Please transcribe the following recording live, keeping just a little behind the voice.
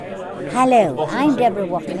Hello, I'm Deborah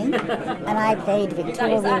Watling, and I played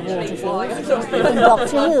Victoria Waterfield in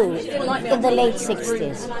Doctor Who in the late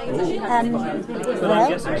 60s.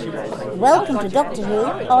 Welcome to Doctor Who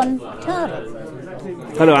on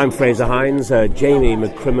Target. Hello, I'm Fraser Hines, Jamie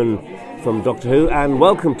McCrimmon from Doctor Who, and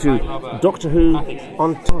welcome to Doctor Who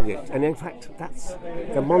on Target. And in fact,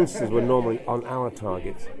 the monsters were normally on our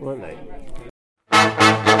target, weren't they?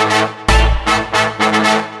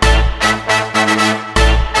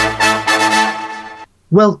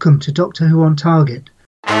 Welcome to Doctor Who on Target.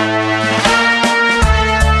 The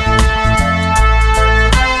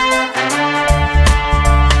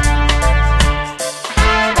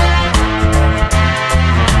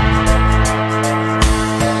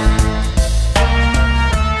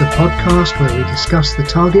podcast where we discuss the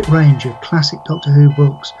Target range of classic Doctor Who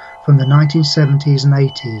books from the 1970s and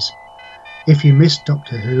 80s. If you missed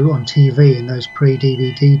Doctor Who on TV in those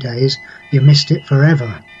pre-DVD days, you missed it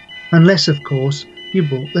forever. Unless, of course, you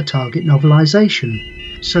bought the Target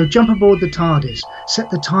novelisation. So jump aboard the TARDIS, set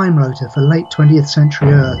the time rotor for late 20th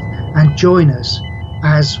century Earth, and join us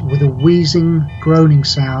as, with a wheezing, groaning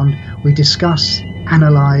sound, we discuss,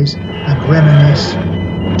 analyse and reminisce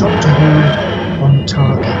Doctor Who on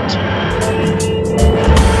Target.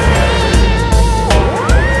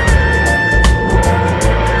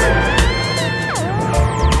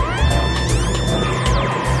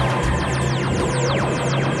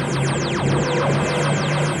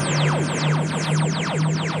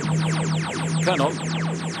 Colonel,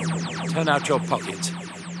 turn out your pockets.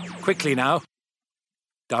 Quickly now.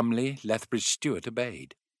 Dumbly, Lethbridge Stewart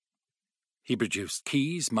obeyed. He produced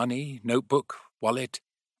keys, money, notebook, wallet,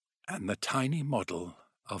 and the tiny model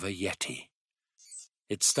of a Yeti.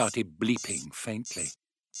 It started bleeping faintly.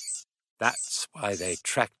 "That's why they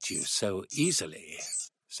tracked you so easily,"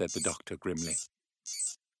 said the doctor grimly.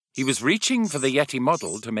 He was reaching for the Yeti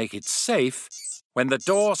model to make it safe when the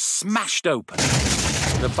door smashed open.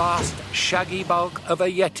 The vast, shaggy bulk of a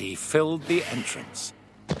Yeti filled the entrance.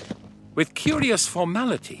 With curious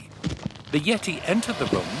formality, the Yeti entered the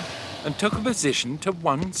room and took a position to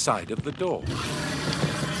one side of the door.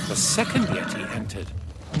 The second Yeti entered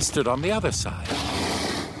and stood on the other side.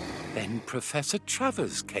 Then Professor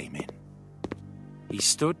Travers came in. He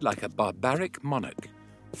stood like a barbaric monarch,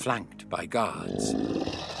 flanked by guards.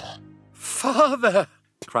 "Father!"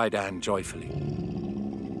 cried Anne joyfully.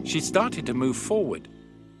 She started to move forward,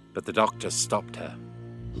 but the doctor stopped her.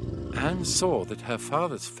 Anne saw that her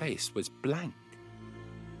father's face was blank,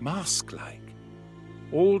 mask-like,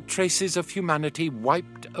 all traces of humanity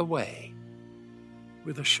wiped away.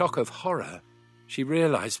 With a shock of horror, she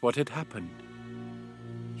realized what had happened.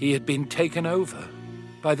 He had been taken over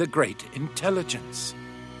by the Great Intelligence.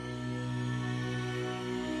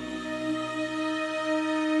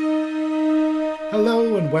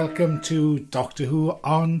 Hello and welcome to Doctor Who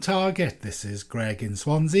on Target. This is Greg in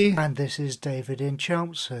Swansea. And this is David in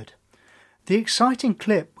Chelmsford. The exciting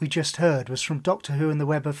clip we just heard was from Doctor Who and the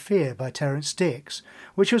Web of Fear by Terrance Dicks,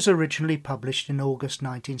 which was originally published in August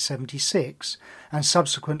 1976 and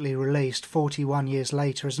subsequently released 41 years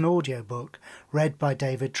later as an audiobook, read by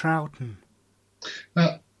David Troughton.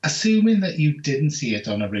 Well, assuming that you didn't see it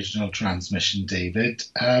on original transmission, David,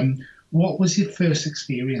 what was your first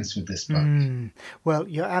experience with this book? Well,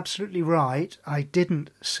 you're absolutely right. I didn't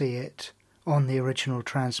see it on the original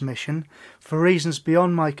transmission for reasons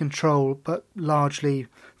beyond my control, but largely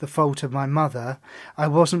the fault of my mother. I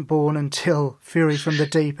wasn't born until Fury from the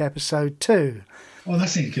Deep episode 2. Oh,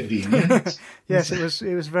 that's inconvenient. Yes,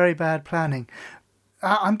 it was very bad planning.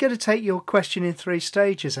 I'm going to take your question in 3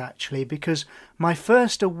 stages, actually, because my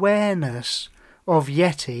first awareness of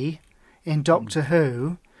Yeti in Doctor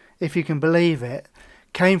Who, if you can believe it,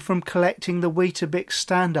 came from collecting the Weetabix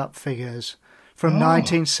stand-up figures from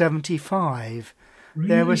 1975. Really?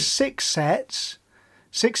 There were 6 sets,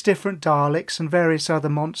 6 different Daleks and various other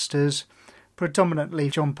monsters,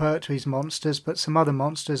 predominantly John Pertwee's monsters, but some other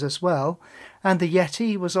monsters as well. And the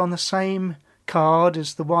Yeti was on the same card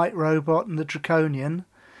as the White Robot and the Draconian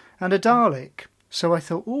and a Dalek. So I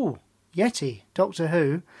thought, ooh, Yeti, Doctor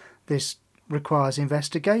Who, this requires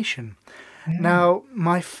investigation. Yeah. Now,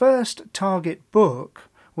 my first Target book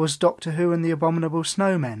was Doctor Who and the Abominable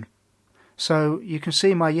Snowmen. So you can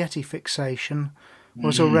see my Yeti fixation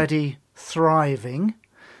was already thriving.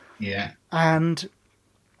 Yeah. And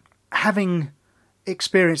having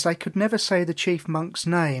experienced, I could never say the chief monk's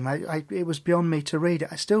name. It was beyond me to read it.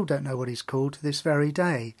 I still don't know what he's called to this very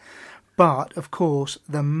day. But, of course,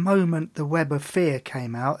 the moment The Web of Fear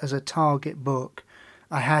came out as a Target book,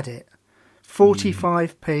 I had it.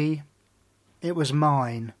 45p. It was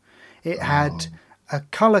mine. It had a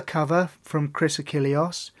colour cover from Chris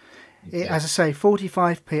Achilleos. As I say,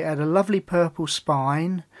 45p. It had a lovely purple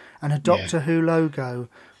spine and a Doctor Who logo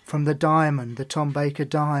from the diamond, the Tom Baker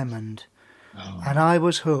diamond. Oh. And I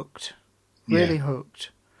was hooked, really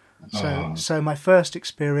hooked. So my first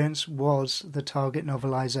experience was the Target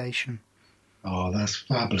novelisation. Oh, that's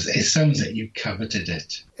fabulous. It sounds like you coveted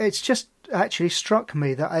it. It's just actually struck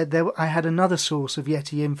me that I had another source of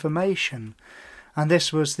Yeti information, and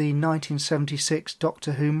this was the 1976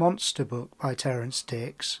 Doctor Who Monster book by Terrance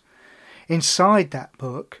Dicks. Inside that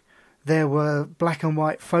book, there were black and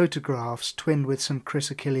white photographs twinned with some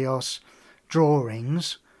Chris Achilleos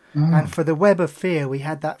drawings, and for the Web of Fear, we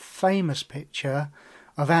had that famous picture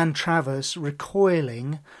of Anne Travers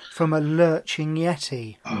recoiling from a lurching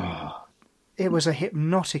Yeti. Oh. It was a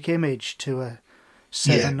hypnotic image to a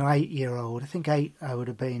 7 or 8 year old. I think 8 I would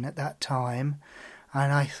have been at that time.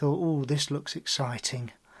 And I thought, oh, this looks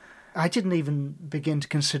exciting. I didn't even begin to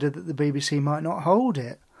consider that the BBC might not hold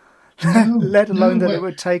it, let alone that it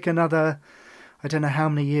would take another, I don't know how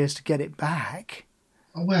many years to get it back.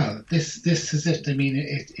 Well, this is it. I mean,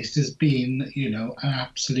 it has been, an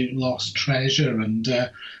absolute lost treasure. And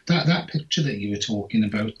that picture that you were talking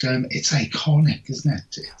about, it's iconic, isn't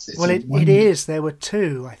it? It is. There were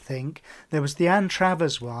two, I think. There was the Anne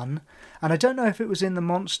Travers one, and I don't know if it was in the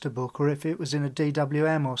Monster book or if it was in a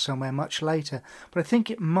DWM or somewhere much later, but I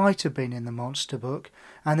think it might have been in the Monster book.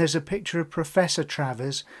 And there's a picture of Professor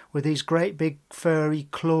Travers with these great big furry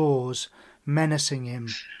claws menacing him.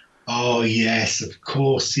 Oh, yes, of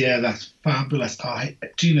course. Yeah, that's fabulous.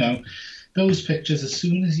 Do you know, those pictures, as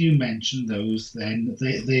soon as you mention those, then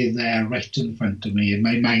they're right in front of me in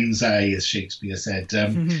my mind's eye, as Shakespeare said.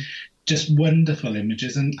 Just wonderful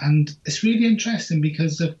images. And it's really interesting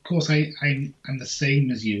because, of course, I'm the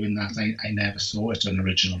same as you in that I never saw it on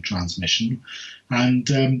original transmission. And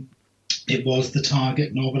it was the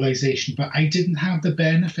Target novelisation, but I didn't have the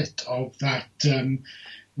benefit of that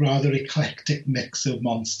rather eclectic mix of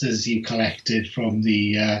monsters you collected from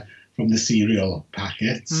the cereal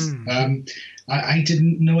packets. I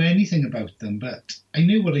didn't know anything about them, but I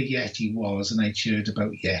knew what a Yeti was, and I'd heard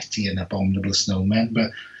about Yeti and Abominable Snowmen,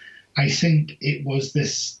 but I think it was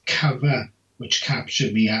this cover which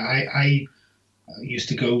captured me. I used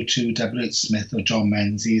to go to W.H. Smith or John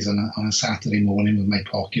Menzies on a Saturday morning with my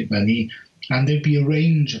pocket money, and there'd be a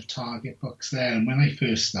range of Target books there. And when I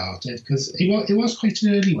first started, because it was quite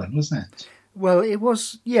an early one, wasn't it? Well, it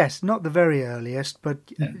was, yes, not the very earliest, but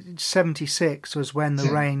 76 was when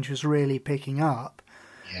the range was really picking up.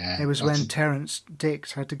 Yeah, it was when Terrance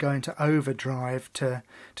Dicks had to go into overdrive to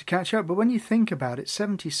catch up. But when you think about it,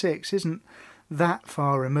 76 isn't that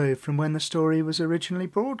far removed from when the story was originally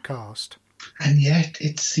broadcast. And yet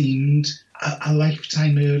it seemed a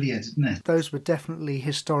lifetime earlier, didn't it? Those were definitely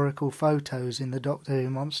historical photos in the Doctor Who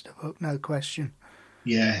Monster book, no question.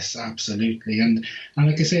 Yes, absolutely. And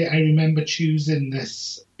like I say, I remember choosing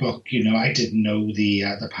this book. I didn't know the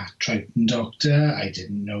Pat Troughton Doctor. I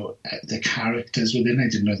didn't know the characters within. I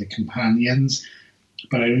didn't know the companions.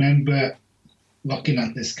 But I remember looking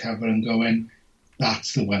at this cover and going,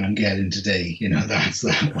 that's the one I'm getting today. That's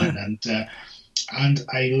that one. And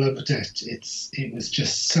I loved it. It was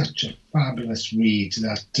just such a fabulous read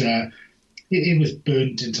that it was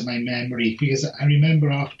burnt into my memory, because I remember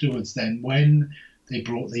afterwards then when they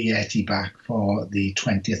brought the Yeti back for the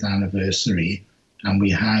 20th anniversary, and we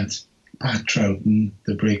had Pat Troughton,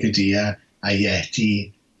 the Brigadier, a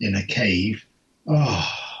Yeti in a cave. Oh,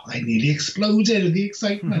 I nearly exploded with the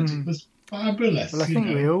excitement. It was fabulous. Well, I think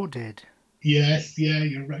we all did. Yes, yeah,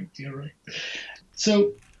 you're right.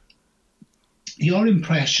 So, your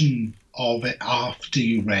impression of it after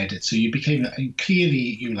you read it, so you became, and clearly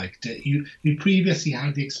you liked it. You previously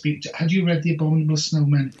had the experience. Had you read The Abominable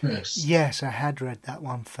Snowmen first? Yes, I had read that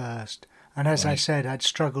one first. And as I said, I'd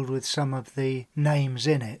struggled with some of the names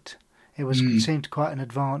in it. It seemed quite an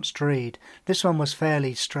advanced read. This one was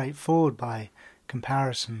fairly straightforward by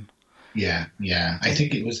comparison. Yeah. I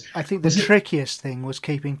think it was. I think the trickiest thing was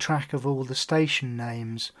keeping track of all the station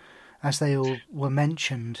names as they all were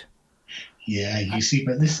mentioned. Yeah, you see,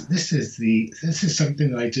 but this is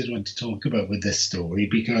something that I did want to talk about with this story,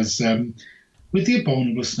 because with The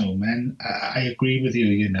Abominable Snowmen, I agree with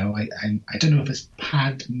you. I don't know if it's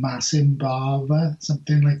Padmasimbhava,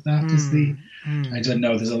 something like that. I don't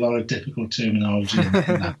know. There's a lot of difficult terminology in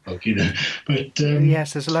that book, But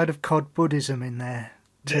yes, there's a load of cod Buddhism in there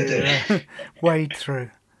to wade through.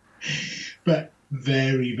 But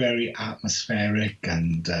very, very atmospheric,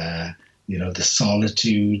 and the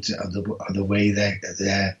solitude of the way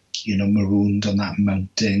they're marooned on that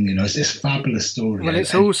mountain. It's this fabulous story. Well,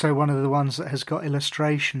 it's also one of the ones that has got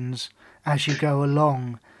illustrations as you go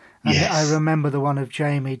along, And Yes. I remember the one of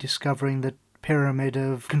Jamie discovering the pyramid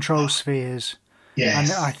of control spheres.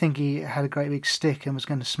 Yes. And I think he had a great big stick and was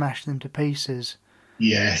going to smash them to pieces.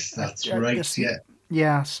 Yes, that's right. Yeah.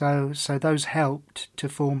 Yeah, so those helped to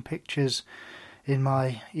form pictures in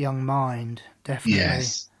my young mind, definitely.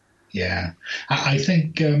 Yes. Yeah. I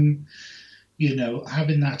think, having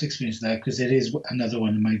that experience there, because it is another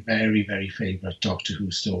one of my very, very favourite Doctor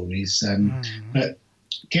Who stories. But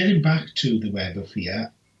getting back to The Web of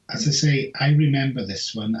Fear, as I say, I remember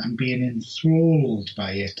this one and being enthralled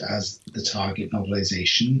by it as the target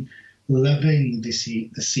novelisation, loving the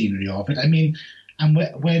scenery of it. I mean, and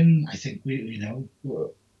when I think when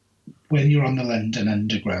you're on the London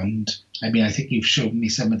Underground, I mean, I think you've shown me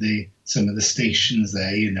some of the stations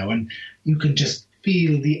there, and you can just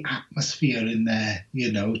feel the atmosphere in there,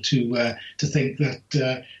 to think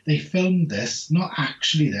that they filmed this, not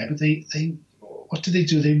actually there, but they what did they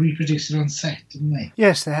do? They reproduced it on set, didn't they?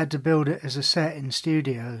 Yes, they had to build it as a set in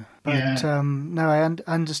studio. But no, I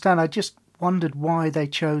understand. I just wondered why they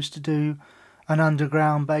chose to do an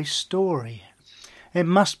underground-based story. It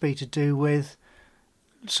must be to do with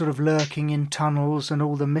sort of lurking in tunnels and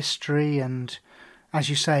all the mystery and, as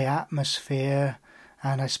you say, atmosphere,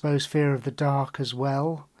 and I suppose fear of the dark as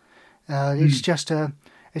well. It's just a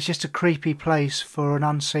creepy place for an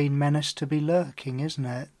unseen menace to be lurking, isn't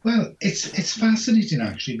it? Well, it's fascinating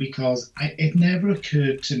actually, because it never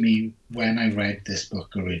occurred to me when I read this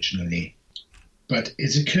book originally, but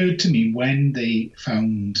it occurred to me when they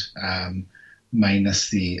found, minus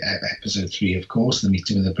the episode 3, of course, the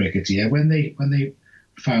meeting with the Brigadier, when they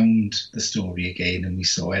found the story again and we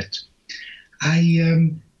saw it,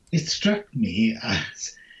 it struck me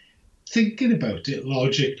as, thinking about it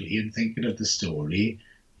logically and thinking of the story,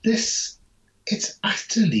 it's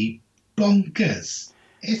utterly bonkers.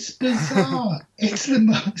 It's bizarre.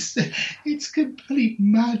 It's complete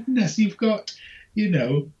madness. You've got,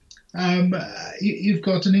 you've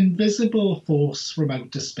got an invisible force from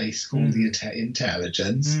outer space called the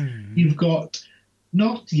Intelligence. You've got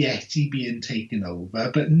not Yeti being taken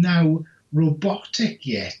over, but now robotic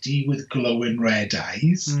Yeti with glowing red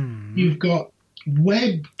eyes. You've got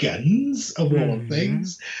web guns, of all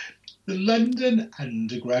things. The London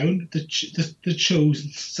Underground, the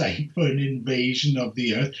chosen site for an invasion of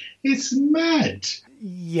the Earth. It's mad.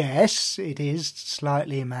 Yes, it is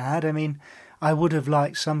slightly mad. I mean, I would have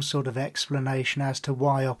liked some sort of explanation as to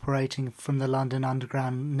why operating from the London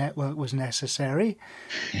Underground network was necessary.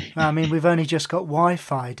 I mean, we've only just got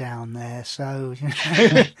Wi-Fi down there, so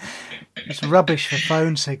it's rubbish for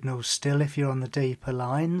phone signals still if you're on the deeper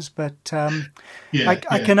lines. But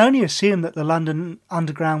I can only assume that the London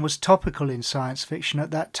Underground was topical in science fiction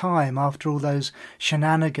at that time, after all those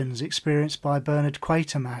shenanigans experienced by Bernard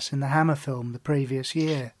Quatermass in the Hammer film the previous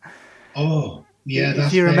year. Oh, yeah,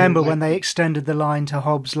 if you remember when they extended the line to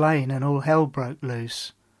Hobbs Lane and all hell broke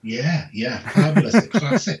loose. Yeah, fabulous. A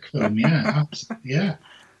classic film, yeah.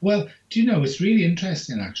 Well, do you know, it's really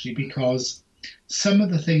interesting actually, because some of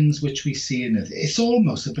the things which we see in it, it's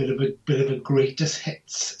almost a bit of a greatest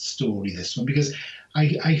hits story, this one, because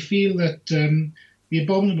I feel that The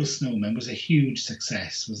Abominable Snowman was a huge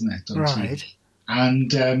success, wasn't it, on TV? And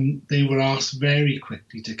they were asked very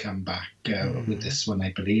quickly to come back with this one,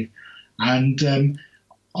 I believe. And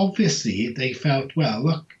obviously they felt, well,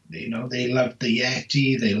 look, they loved the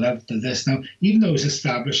Yeti, they loved this. Now, even though it was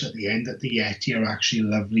established at the end that the Yeti are actually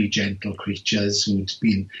lovely, gentle creatures who'd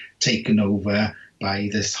been taken over by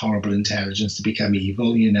this horrible intelligence to become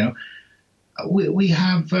evil, we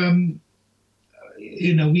have,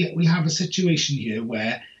 we have a situation here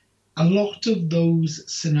where a lot of those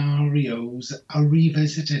scenarios are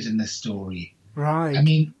revisited in this story. Right. I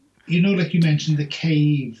mean, like you mentioned, the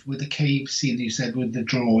cave scene, you said, with the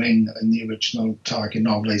drawing and the original Target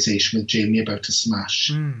novelisation with Jamie about to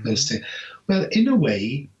smash those two. Well, in a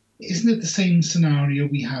way, isn't it the same scenario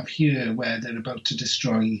we have here, where they're about to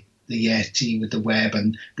destroy the Yeti with the web,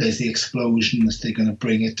 and there's the explosion that they're going to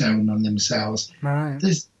bring it down on themselves? Right.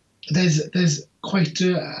 There's quite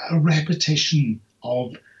a repetition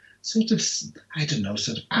of sort of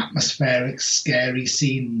atmospheric, scary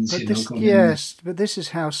scenes. But this is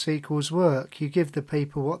how sequels work. You give the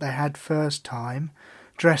people what they had first time,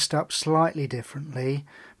 dressed up slightly differently,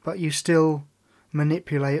 but you still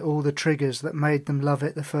manipulate all the triggers that made them love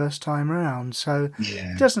it the first time round. So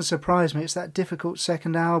it doesn't surprise me. It's that difficult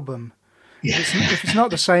second album. Yeah. If it's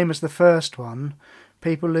not the same as the first one,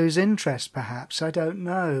 people lose interest, perhaps. I don't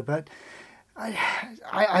know, but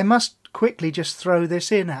I must quickly just throw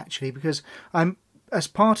this in, actually, because I'm, as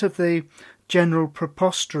part of the general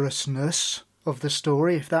preposterousness of the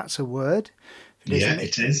story, if that's a word,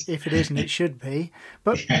 It is. If it isn't, it should be.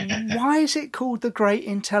 But why is it called the Great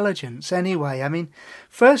Intelligence anyway? I mean,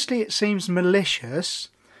 firstly, it seems malicious.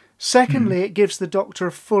 Secondly, it gives the Doctor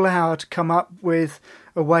a full hour to come up with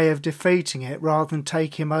a way of defeating it rather than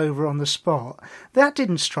take him over on the spot. That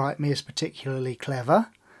didn't strike me as particularly clever.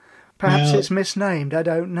 Perhaps it's misnamed, I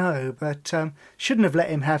don't know, but shouldn't have let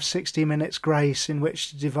him have 60 minutes grace in which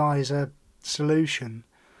to devise a solution.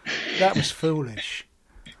 That was foolish.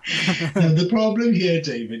 Now, the problem here,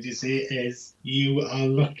 David, you see, is you are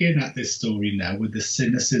looking at this story now with the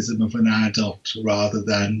cynicism of an adult rather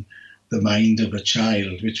than the mind of a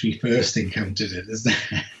child, which we first encountered it, isn't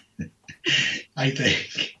it? I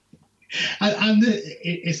think. And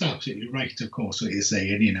it's absolutely right, of course, what you're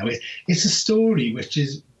saying. You know, it's a story which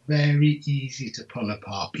is very easy to pull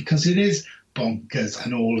apart because it is bonkers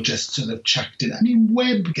and all just sort of chucked in. I mean,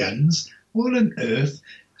 web guns, what on earth?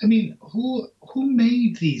 I mean, who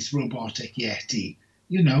made these robotic Yeti?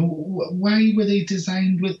 You know, why were they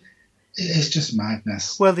designed with... It's just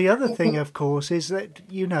madness. Well, the other thing, of course, is that,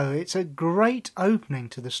 you know, it's a great opening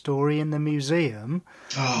to the story in the museum.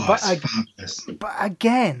 Oh, but it's fabulous. But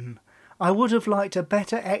again, I would have liked a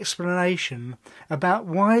better explanation about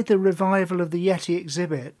why the revival of the Yeti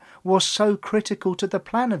exhibit was so critical to the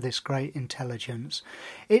plan of this great intelligence.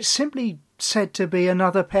 It's simply said to be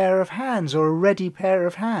another pair of hands or a ready pair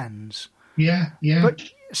of hands. Yeah. But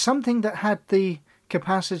something that had the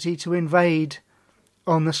capacity to invade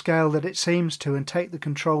on the scale that it seems to and take the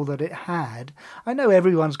control that it had. I know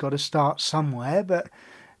everyone's got to start somewhere, but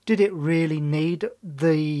did it really need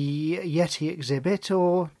the Yeti exhibit,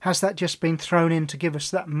 or has that just been thrown in to give us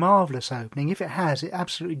that marvellous opening? If it has, it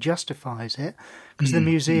absolutely justifies it, because the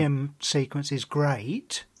museum sequence is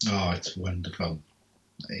great. Oh, it's wonderful.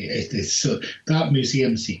 It is so, that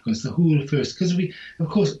museum sequence, the whole first, because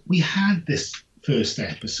we had this first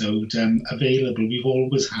episode available. We've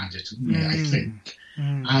always had it, haven't we, I think.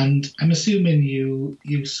 And I'm assuming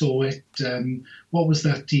you saw it. What was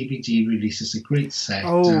that DVD release? It's a great set.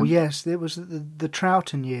 Oh, yes. It was the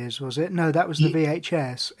Troughton years, was it? No, that was the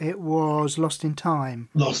VHS. It was Lost in Time.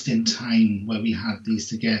 Lost in Time, where we had these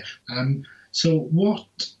together. So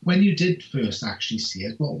when you did first actually see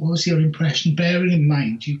it, what was your impression? Bearing in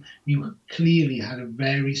mind, you clearly had a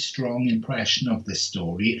very strong impression of this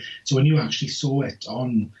story. So when you actually saw it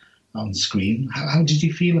on screen, how did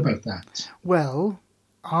you feel about that? Well,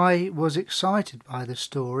 I was excited by the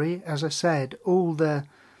story. As I said, all the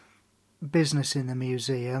business in the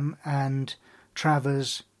museum and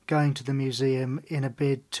Travers going to the museum in a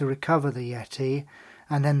bid to recover the Yeti,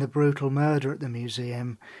 and then the brutal murder at the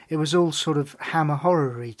museum, it was all sort of hammer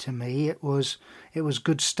horror-y to me. It was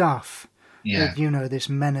good stuff. Yeah. You know, this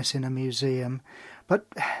menace in a museum. But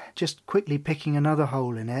just quickly picking another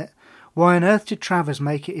hole in it, why on earth did Travers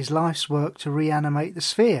make it his life's work to reanimate the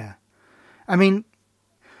sphere? I mean,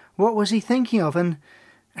 what was he thinking of? And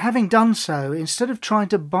having done so, instead of trying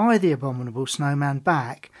to buy the abominable snowman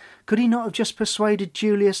back, could he not have just persuaded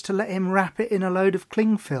Julius to let him wrap it in a load of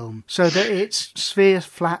cling film so that its sphere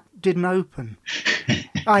flap didn't open?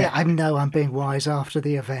 I know I'm being wise after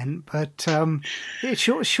the event, but it's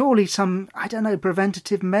surely some, I don't know,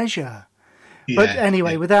 preventative measure. Yeah, but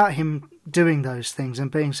anyway, without him doing those things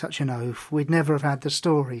and being such an oaf, we'd never have had the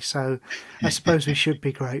story, so I suppose we should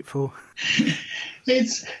be grateful.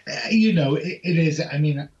 It's, it is, I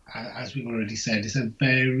mean, as we've already said, it's a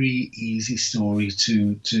very easy story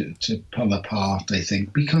to pull apart, I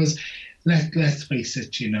think, because let's face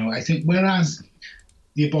it, I think whereas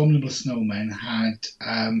The Abominable Snowman had,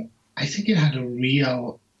 I think it had a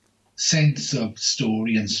real sense of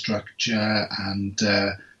story and structure and,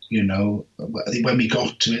 when we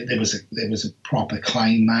got to it, there was a proper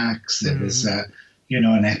climax, there was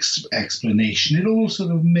an explanation. It all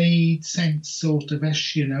sort of made sense, sort of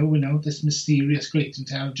ish, this mysterious great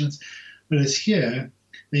intelligence. Whereas here,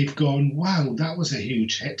 they've gone, wow, that was a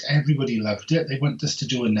huge hit. Everybody loved it. They want us to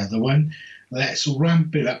do another one. Let's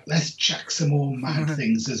ramp it up. Let's chuck some more mad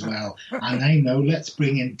things as well. And I know, let's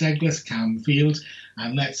bring in Douglas Camfield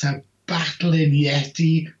and let's have battling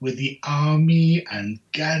Yeti with the army and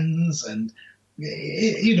guns and,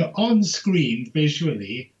 on screen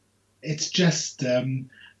visually, it's just a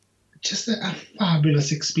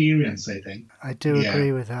fabulous experience, I think. I do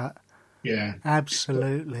agree with that. Yeah.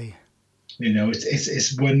 Absolutely.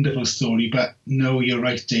 It's a wonderful story, but no, you're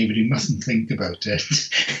right, David, you mustn't think about it.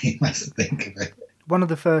 You mustn't think about it. One of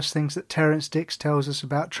the first things that Terence Dicks tells us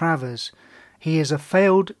about Travers, he is a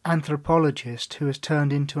failed anthropologist who has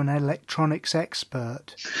turned into an electronics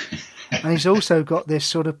expert. And he's also got this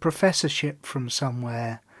sort of professorship from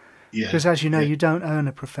somewhere. Because as you know, you don't earn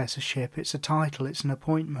a professorship. It's a title, it's an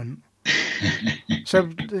appointment. So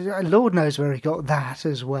Lord knows where he got that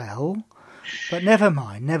as well. But never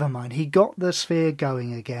mind. He got the sphere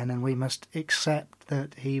going again, and we must accept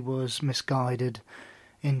that he was misguided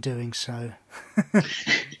in doing so.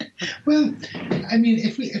 Well, I mean,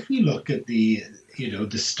 if we look at the the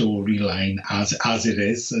storyline as it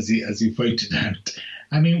is, as you pointed out,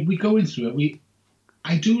 I mean, we going through it.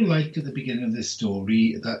 I do like at the beginning of this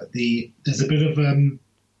story that there's a bit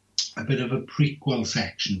of a prequel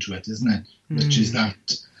section to it, isn't it? Which is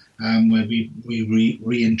that where we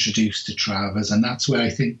reintroduce to Travers, and that's where I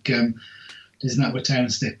think isn't that where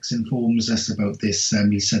Terrance Dicks informs us about this?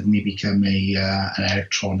 He suddenly become an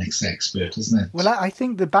electronics expert, isn't it? Well, I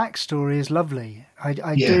think the backstory is lovely.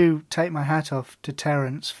 I do take my hat off to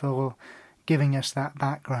Terrance for giving us that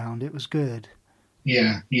background. It was good.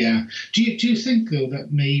 Yeah. Do you think though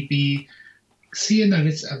that maybe seeing that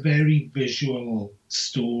it's a very visual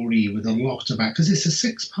story with a lot of because it's a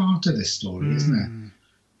 6-part of this story, isn't it?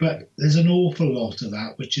 But there's an awful lot of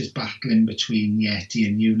that which is battling between Yeti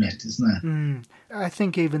and Unit, isn't there? I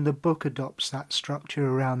think even the book adopts that structure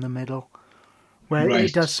around the middle, where Right.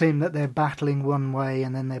 it does seem that they're battling one way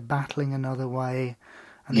and then they're battling another way,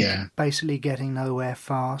 and they're basically getting nowhere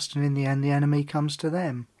fast, and in the end the enemy comes to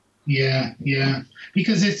them. Yeah.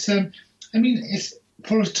 Because it's, it's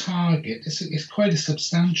for a Target, it's quite a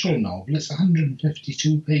substantial novel. It's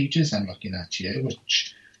 152 pages I'm looking at here,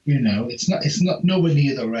 which... it's not nowhere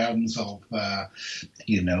near the realms of, of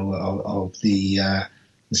the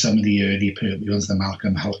some of the early ones, the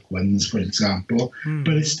Malcolm Hulk ones, for example.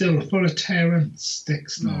 But it's still for a Terrance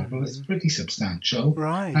Dicks novel. It's pretty substantial,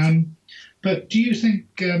 right? But do you think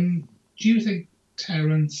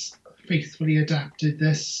Terrance faithfully adapted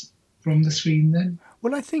this from the screen then?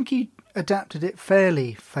 Well, I think he adapted it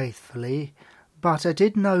fairly faithfully, but I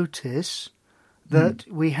did notice that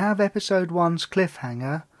we have episode 1's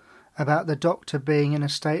cliffhanger about the Doctor being in a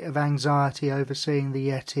state of anxiety overseeing the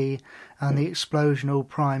Yeti and the explosion all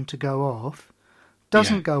primed to go off.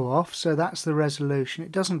 Doesn't go off, so that's the resolution.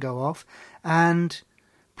 It doesn't go off, and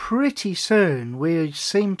pretty soon we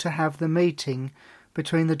seem to have the meeting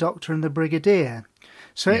between the Doctor and the Brigadier.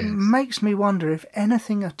 So it makes me wonder if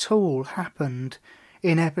anything at all happened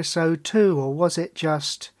in episode 2, or was it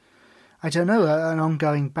just... I don't know, an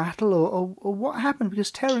ongoing battle, or what happened,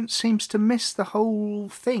 because Terrance seems to miss the whole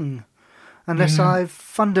thing, unless I've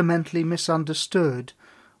fundamentally misunderstood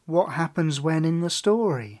what happens when in the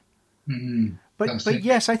story. But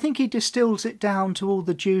yes, I think he distills it down to all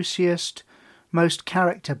the juiciest, most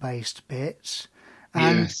character-based bits,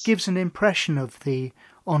 and gives an impression of the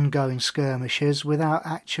ongoing skirmishes without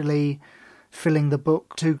actually filling the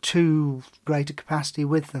book to too great a capacity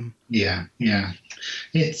with them. Yeah.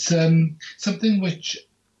 It's something which,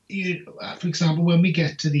 for example, when we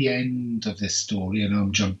get to the end of this story, I know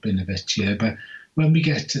I'm jumping a bit here, but when we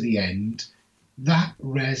get to the end, that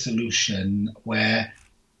resolution where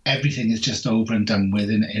everything is just over and done with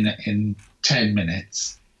in 10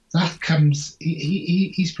 minutes, that comes,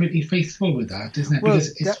 he's pretty faithful with that, isn't it? Well,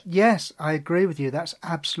 yes, I agree with you. That's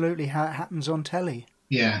absolutely how it happens on telly.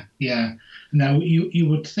 Yeah. Now, you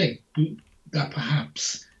would think that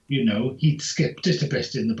perhaps, he'd skipped it a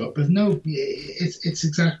bit in the book, but no, it's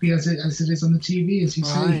exactly as it is on the TV, as you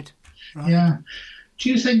say. Right. Yeah. Do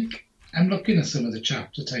you think, I'm looking at some of the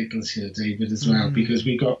chapter titles here, David, as well, because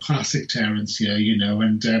we got classic Terrance here,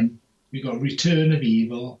 and we got Return of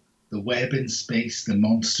Evil, The Web in Space, The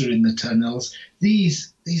Monster in the Tunnels.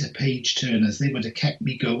 These are page turners. They would have kept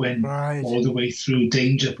me going all the way through.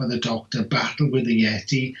 Danger for the Doctor, Battle with the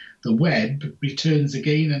Yeti, The Web returns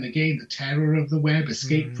again and again. The Terror of the Web,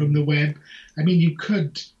 Escape from the Web. I mean, you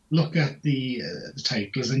could look at the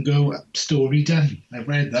titles and go, story done. I've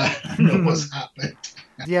read that. I know what's happened.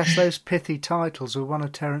 Yes, those pithy titles are one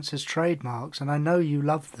of Terrance's trademarks, and I know you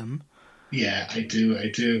love them. Yeah, I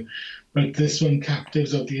do. But this one,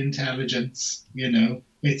 Captives of the Intelligence,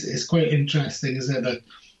 it's quite interesting, isn't it, that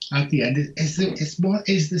at the end, it's what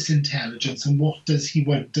is this intelligence and what does he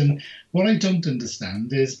want? And what I don't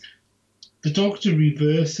understand is the Doctor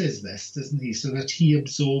reverses this, doesn't he, so that he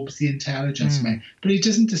absorbs the intelligence, but he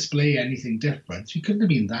doesn't display anything different. He couldn't have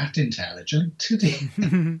been that intelligent, could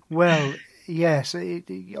he? Well, yes,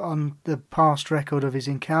 on the past record of his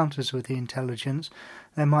encounters with the intelligence,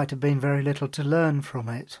 there might have been very little to learn from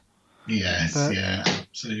it. Yes,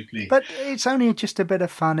 absolutely. But it's only just a bit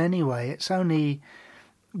of fun anyway. It's only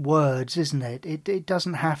words, isn't it? It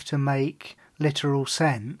doesn't have to make literal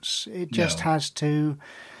sense. It just has to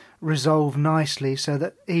resolve nicely so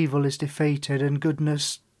that evil is defeated and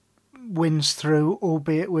goodness wins through,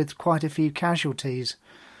 albeit with quite a few casualties.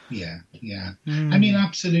 Yeah. I mean,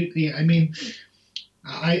 absolutely. I mean,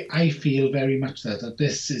 I feel very much that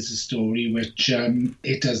this is a story which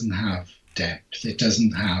it doesn't have depth. It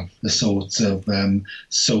doesn't have the sorts of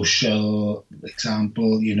social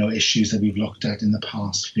example, issues that we've looked at in the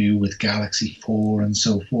past few with Galaxy 4 and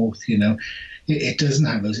so forth. It doesn't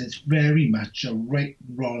have those. It's very much a right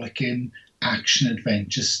rollicking action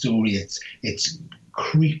adventure story. It's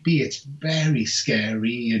creepy. It's very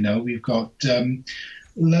scary. We've got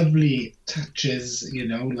lovely touches.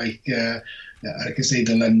 Like I say,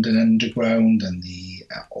 the London Underground and the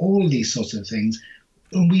all these sorts of things.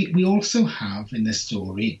 And we also have in this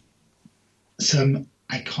story some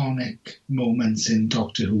iconic moments in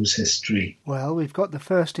Doctor Who's history. Well, we've got the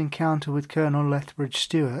first encounter with Colonel Lethbridge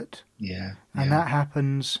Stewart. Yeah. And that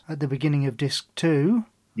happens at the beginning of Disc 2.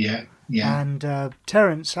 Yeah. And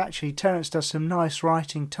Terence does some nice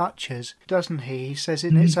writing touches, doesn't he? He says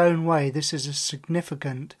in its own way this is as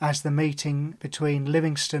significant as the meeting between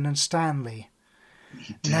Livingston and Stanley.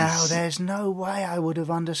 Now, there's no way I would have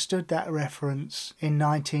understood that reference in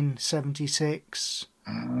 1976.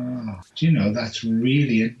 That's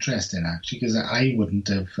really interesting, actually, because I wouldn't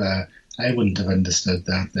have understood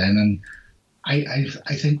that then, and I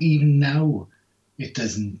think even now it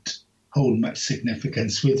doesn't hold much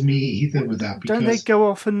significance with me either with that. Because, don't they go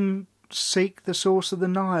off and seek the source of the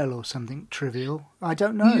Nile or something trivial? I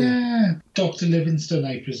don't know. Yeah, Dr. Livingstone,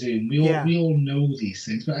 I presume. We all know these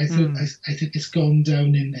things, but I think it's gone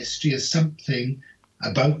down in history as something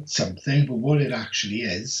about something, but what it actually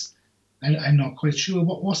is, I'm not quite sure.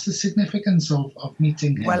 What's the significance of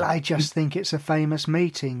meeting him? Well, I just think it's a famous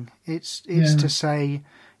meeting. It's to say,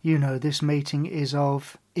 this meeting is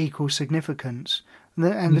of equal significance.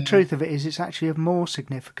 And the truth of it is it's actually of more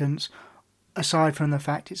significance, aside from the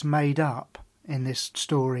fact it's made up in this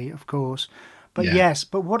story, of course. But yes,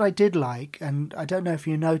 but what I did like, and I don't know if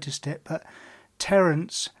you noticed it, but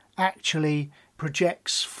Terence actually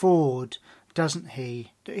projects forward, doesn't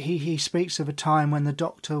he? He speaks of a time when the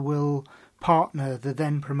Doctor will partner the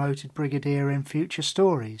then promoted Brigadier in future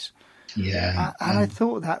stories. Yeah. And I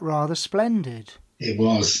thought that rather splendid. It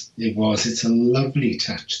was. It's a lovely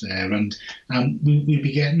touch there, and we'll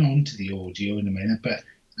be getting on to the audio in a minute, but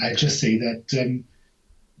I just say that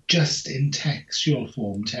just in textual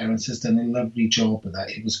form, Terence has done a lovely job of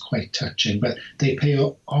that. It was quite touching, but they pay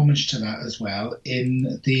homage to that as well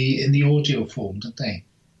in the audio form, don't they?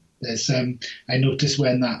 There's I noticed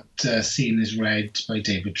when that scene is read by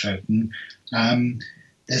David Troughton,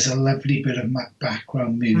 there's a lovely bit of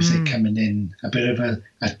background music coming in, a bit of a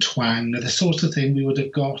twang, the sort of thing we would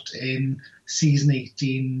have got in season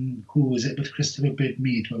 18. Who was it, with Christopher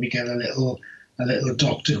Bidmead, where we get a little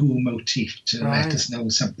Doctor Who motif to let us know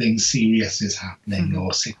something serious is happening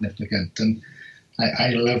or significant, and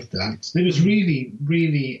I loved that. It was really,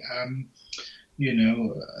 really,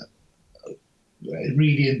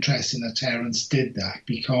 really interesting that Terence did that,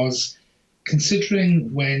 because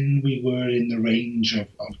considering when we were in the range of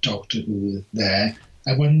Doctor Who there,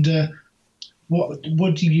 I wonder,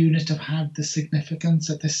 would the unit have had the significance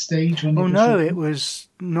at this stage? It was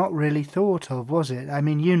not really thought of, was it? I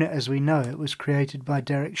mean, UNIT as we know it was created by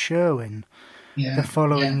Derek Sherwin the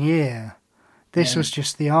following year. This was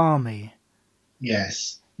just the army.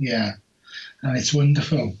 Yes, yeah. And it's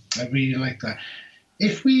wonderful. I really like that.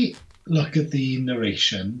 If we look at the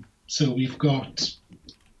narration, so we've got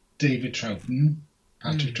David Troughton,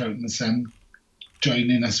 Patrick Troughton's son,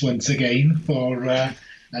 joining us once again for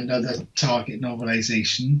another Target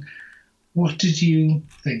novelisation. What did you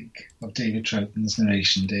think of David Troughton's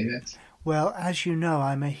narration, David? Well, as you know,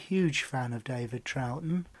 I'm a huge fan of David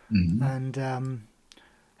Troughton, and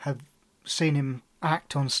have seen him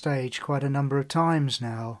act on stage quite a number of times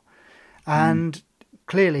now. And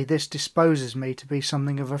clearly this disposes me to be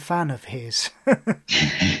something of a fan of his.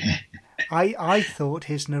 I thought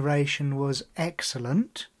his narration was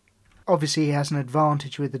excellent. Obviously he has an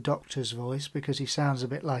advantage with the Doctor's voice because he sounds a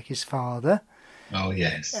bit like his father. Oh,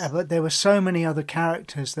 yes. But there were so many other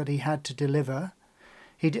characters that he had to deliver.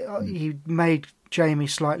 He made Jamie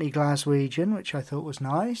slightly Glaswegian, which I thought was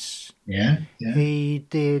nice. Yeah. He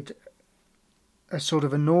did a sort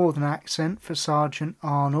of a northern accent for Sergeant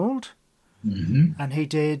Arnold. And he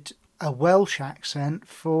did a Welsh accent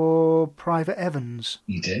for Private Evans.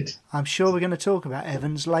 He did. I'm sure we're going to talk about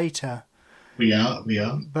Evans later. We are.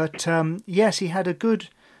 But yes, he had a good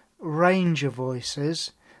range of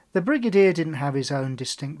voices. The Brigadier didn't have his own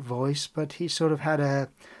distinct voice, but he sort of had a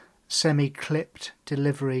semi-clipped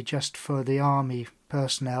delivery just for the army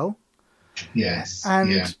personnel. Yes.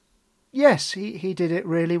 And yes, he did it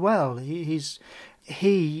really well.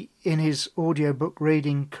 He in his audiobook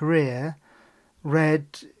reading career read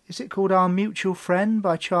is it called Our Mutual Friend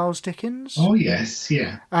by Charles Dickens? Oh, yes,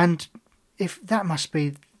 yeah. And if that must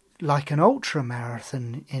be like an ultra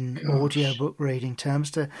marathon in audiobook reading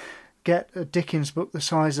terms, to get a Dickens book the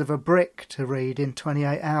size of a brick to read in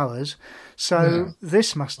 28 hours. So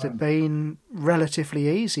this must have been relatively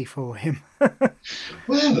easy for him.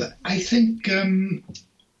 Well, I think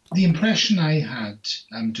the impression I had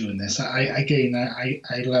doing this, I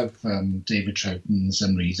love David Troughton's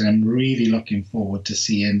Reed, and I'm really looking forward to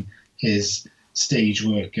seeing his stage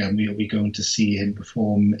work. We'll be going to see him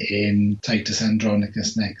perform in Titus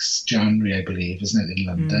Andronicus next January, I believe, isn't it, in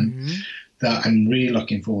London? Mm-hmm. That I'm really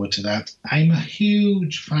looking forward to that. I'm a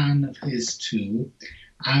huge fan of his too,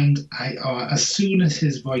 and as soon as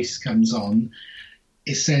his voice comes on,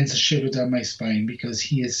 it sends a shiver down my spine because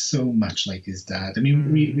he is so much like his dad. I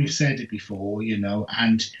mean, we've said it before,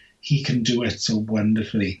 and he can do it so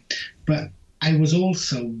wonderfully. But I was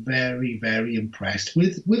also very, very impressed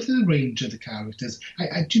with the range of the characters.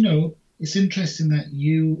 I it's interesting that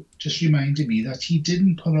you just reminded me that he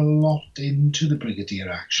didn't put a lot into the Brigadier,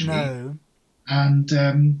 actually. No. And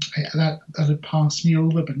that had passed me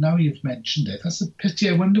over, but now you've mentioned it. That's a pity.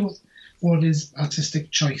 I wonder what his artistic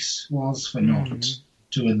choice was for not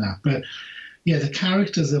doing that. But yeah, the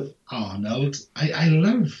characters of Arnold, I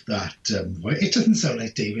love that voice. It doesn't sound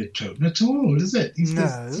like David Troughton at all, does it? He's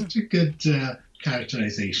such a good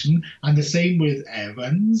characterization. And the same with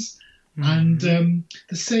Evans. And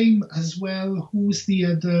the same as well, who's the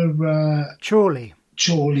other? Chorley.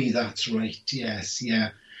 Chorley, that's right, yes,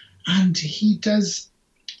 yeah. And he does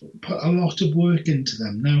put a lot of work into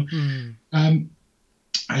them. Now,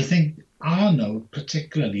 I think Arnold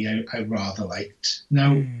particularly I rather liked.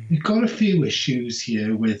 Now, we've got a few issues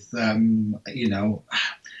here with, I don't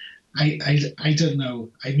know.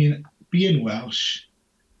 I mean, being Welsh,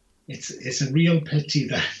 it's a real pity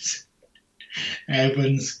that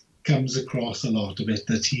Evans comes across a lot of it,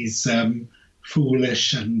 that he's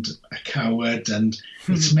foolish and a coward, and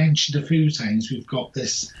it's mentioned a few times. We've got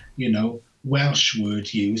this, Welsh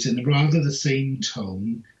word used in rather the same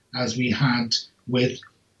tone as we had with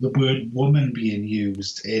the word woman being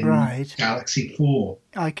used in Galaxy 4.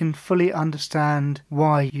 I can fully understand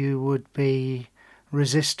why you would be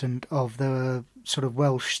resistant of the sort of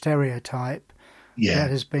Welsh stereotype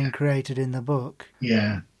that has been created in the book.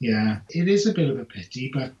 Yeah. It is a bit of a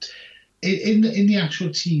pity, but in the actual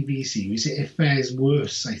TV series, it fares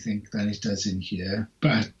worse, I think, than it does in here.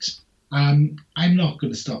 But I'm not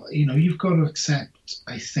going to stop. You've got to accept,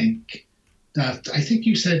 I think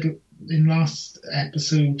you said in last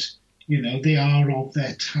episode, they are of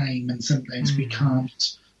their time, and sometimes we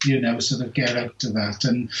can't, sort of get out of that.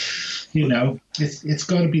 And, it's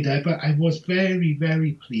got to be there. But I was very,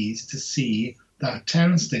 very pleased to see that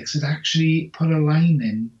Terrance Dicks had actually put a line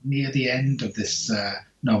in near the end of this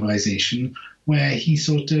novelisation where he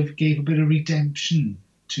sort of gave a bit of redemption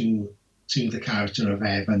to the character of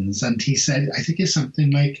Evans. And he said, I think it's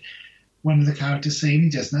something like, one of the characters saying he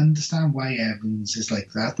doesn't understand why Evans is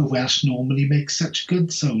like that. The Welsh normally make such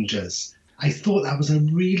good soldiers. I thought that was a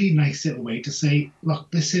really nice little way to say,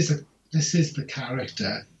 look, this is the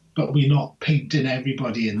character, but we're not painting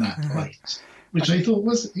everybody in that light. Which I thought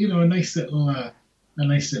was, a nice little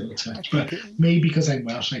touch. But maybe because I'm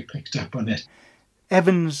Welsh, I picked up on it.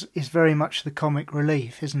 Evans is very much the comic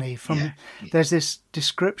relief, isn't he? There's this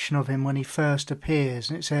description of him when he first appears,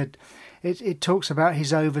 and it said, it talks about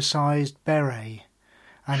his oversized beret,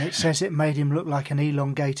 and it says it made him look like an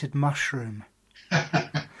elongated mushroom,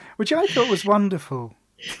 which I thought was wonderful.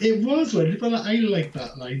 It was wonderful. I liked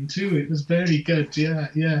that line too. It was very good.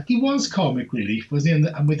 Yeah. He was comic relief, was he?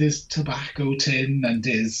 And with his tobacco tin and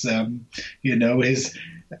his,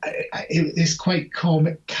 his quite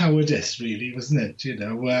comic cowardice, really, wasn't it?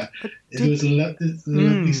 Where there was a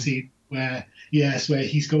lovely scene where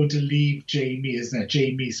he's going to leave Jamie, isn't it?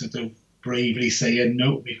 Jamie sort of bravely saying,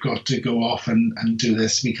 "No, we've got to go off and do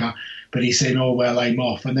this. We can't." But he's saying, "Oh well, I'm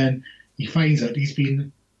off," and then he finds out he's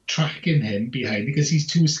been tracking him behind because he's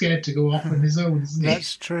too scared to go off on his own, isn't he?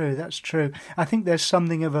 That's true. I think there's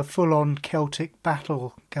something of a full-on Celtic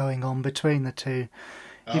battle going on between the two.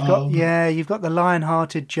 You've got the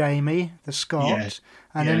lion-hearted Jamie, the Scot,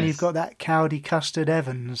 and then you've got that cowdy custard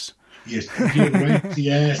Evans. You're right.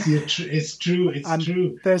 Yes, it's true. It's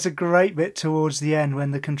true. There's a great bit towards the end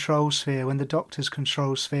when the Doctor's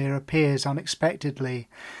control sphere appears unexpectedly,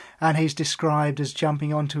 and he's described as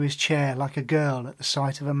jumping onto his chair like a girl at the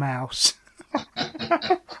sight of a mouse.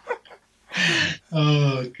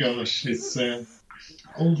 Oh gosh, it's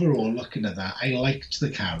overall looking at that, I liked the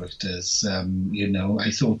characters.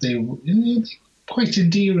 I thought they were quite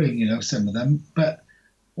endearing. Some of them, but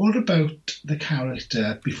what about the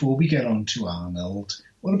character, before we get on to Arnold,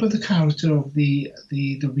 what about the character of the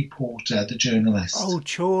reporter, the journalist? Oh,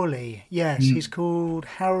 Chorley. Yes, he's called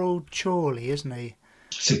Harold Chorley, isn't he?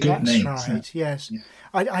 It's a good name. That's right, yes.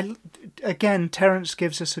 Yeah. Again, Terence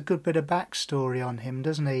gives us a good bit of backstory on him,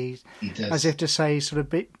 doesn't he? He does. As if to say he's sort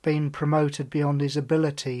of been promoted beyond his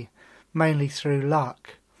ability, mainly through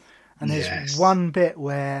luck. And there's one bit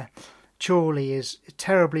where Chorley is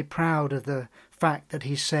terribly proud of the fact that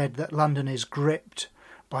he said that London is gripped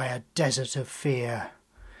by a desert of fear.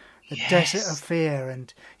 The Desert of Fear,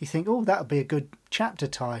 and you think, oh, that would be a good chapter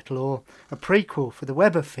title or a prequel for the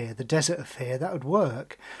Web of Fear, the Desert of Fear, that would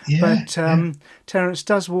work. But Terence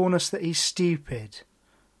does warn us that he's stupid,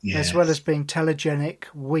 as well as being telegenic,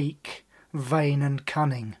 weak, vain and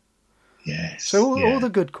cunning. Yes. So all the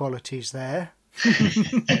good qualities there.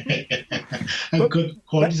 Good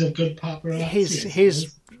qualities of good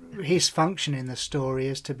paparazzi. His function in the story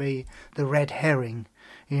is to be the red herring.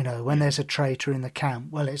 You know, when there's a traitor in the camp,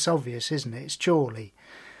 well, it's obvious, isn't it? It's Chorley.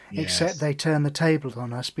 Yes. Except they turn the tables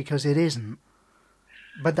on us because it isn't.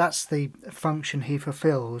 But that's the function he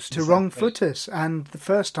fulfills, to wrong-foot us, and the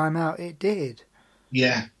first time out it did.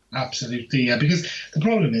 Yeah, absolutely. Yeah, because the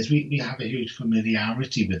problem is we have a huge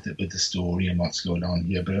familiarity with the story and what's going on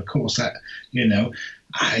here. But of course, I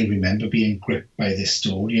remember being gripped by this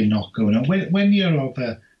story and not going on. When you're of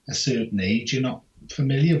a certain age, you're not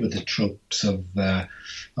familiar with the tropes of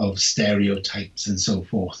stereotypes and so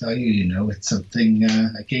forth. It's something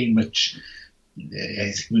again which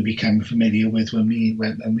we become familiar with when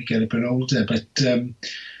we get a bit older. But the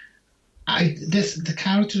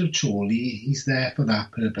character of Chorley, he's there for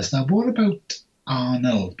that purpose. Now, what about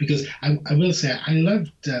Arnold? Because I will say I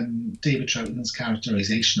loved David Troughton's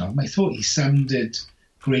characterisation of him. I thought he sounded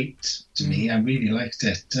great to me. I really liked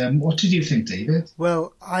it. What did you think, David?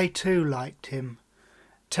 Well, I too liked him.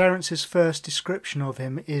 Terence's first description of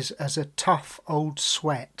him is as a tough old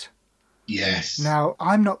sweat. Yes. Now,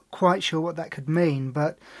 I'm not quite sure what that could mean,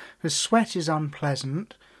 but because sweat is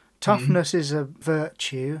unpleasant, toughness is a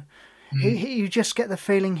virtue. You just get the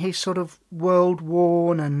feeling he's sort of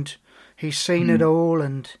world-worn and he's seen it all,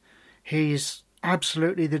 and he's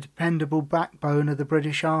absolutely the dependable backbone of the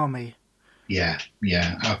British Army. Yeah,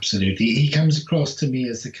 absolutely. He comes across to me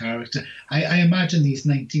as the character. I imagine these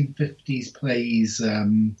 1950s plays.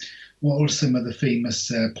 What were some of the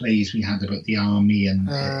famous plays we had about the army in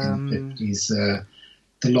the 50s?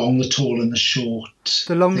 The Long, the Tall and the Short.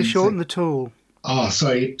 The Long, the Short and the Tall. Oh,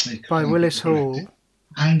 sorry. By Willis Hall.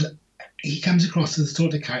 And he comes across as the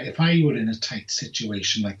sort of character, if I were in a tight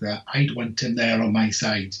situation like that, I'd want him there on my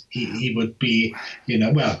side. He would be,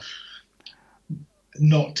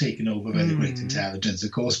 not taken over by the great intelligence,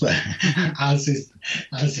 of course, but as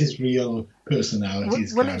his real personality.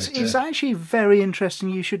 Well, it's actually very interesting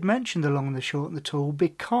you should mention The Long and the Short and the Tall,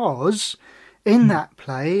 because in that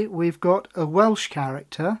play we've got a Welsh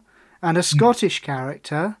character and a Scottish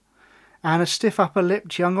character and a stiff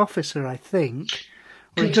upper-lipped young officer, I think.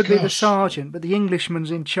 Or it could be the sergeant, but the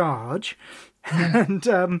Englishman's in charge. Yeah.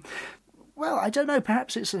 And, well, I don't know,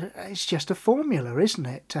 perhaps it's just a formula, isn't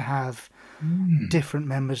it, to have different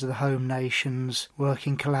members of the home nations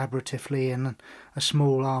working collaboratively in a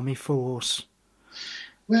small army force.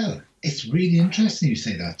 Well, it's really interesting you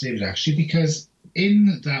say that, David, actually, because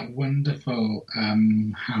in that wonderful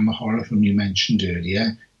Hammer horror film you mentioned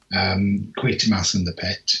earlier, Quatermass and the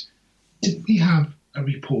Pit, did we have a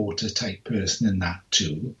reporter type person in that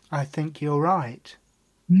too? I think you're right.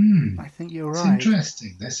 I think you're right. It's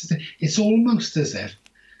interesting. It's almost as if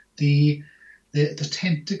the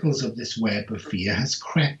tentacles of this web of fear has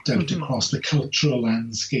crept out across the cultural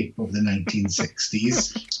landscape of the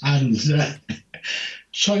 1960s and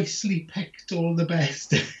choicely picked all the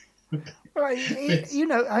best.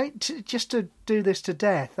 Right, just to do this to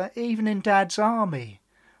death, even in Dad's Army,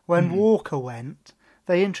 when Walker went,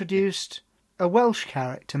 they introduced a Welsh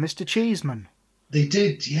character, Mr. Cheeseman. They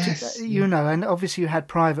did, yes. And obviously you had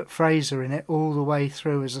Private Fraser in it all the way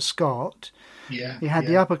through as a Scot. Yeah. You had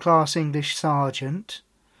the upper-class English sergeant.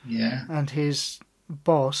 Yeah. And his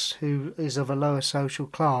boss, who is of a lower social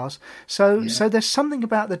class. So there's something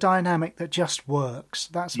about the dynamic that just works.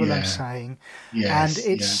 That's what I'm saying. Yes, and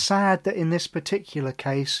it's sad that in this particular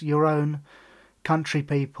case, your own country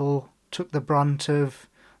people took the brunt of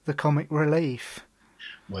the comic relief.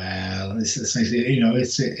 Well,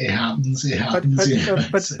 it happens.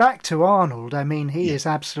 But back to Arnold. I mean, he is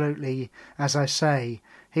absolutely, as I say,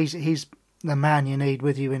 he's the man you need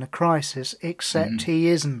with you in a crisis. Except he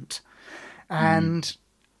isn't. And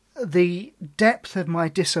the depth of my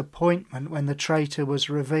disappointment when the traitor was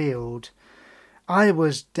revealed, I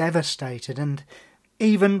was devastated. And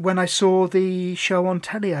even when I saw the show on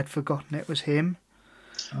telly, I'd forgotten it was him.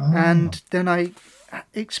 Oh. And then I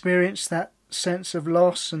experienced that sense of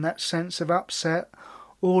loss and that sense of upset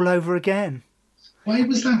all over again. Why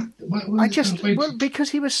was that? Well,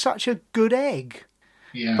 because he was such a good egg.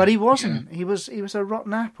 Yeah, but he wasn't. Yeah. He was a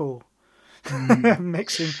rotten apple.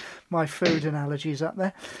 Mixing my food analogies up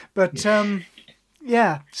there. But so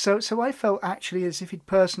I felt actually as if he'd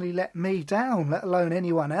personally let me down, let alone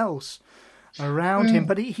anyone else around him.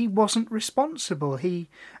 But he wasn't responsible.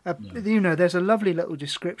 There's a lovely little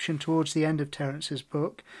description towards the end of Terence's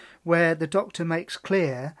book where the Doctor makes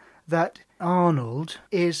clear that Arnold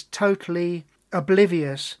is totally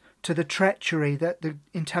oblivious to the treachery that the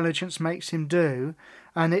intelligence makes him do,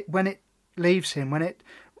 and when it leaves him, when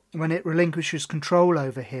it relinquishes control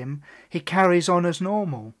over him, he carries on as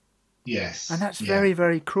normal. Yes. And that's very,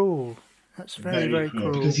 very cruel. That's very, very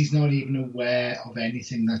cruel. Because he's not even aware of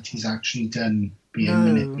anything that he's actually done being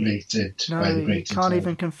manipulated by the great. He can't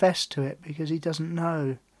even confess to it because he doesn't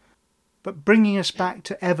know. But bringing us back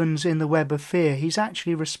to Evans in The Web of Fear, he's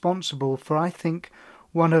actually responsible for, I think,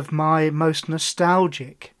 one of my most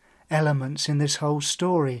nostalgic elements in this whole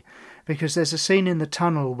story, because there's a scene in the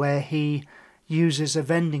tunnel where he uses a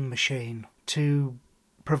vending machine to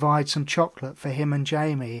provide some chocolate for him and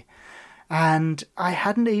Jamie, and I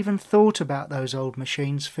hadn't even thought about those old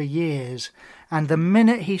machines for years, and the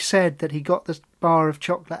minute he said that he got the bar of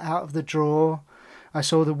chocolate out of the drawer, I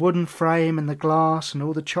saw the wooden frame and the glass and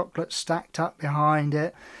all the chocolate stacked up behind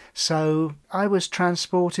it, so I was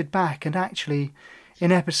transported back. And actually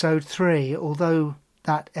in episode 3, although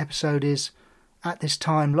that episode is at this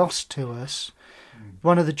time lost to us,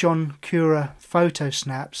 one of the John Cura photo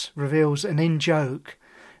snaps reveals an in-joke,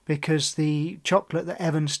 because the chocolate that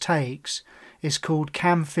Evans takes is called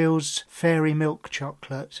Camfield's Fairy Milk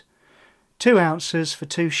Chocolate. 2 ounces for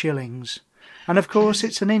 2 shillings. And of course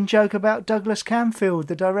it's an in-joke about Douglas Camfield,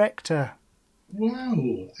 the director.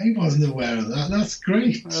 Wow, I wasn't aware of that. That's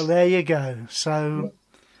great. Well, there you go. So,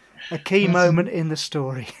 a key moment in the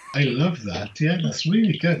story. I love that. Yeah, that's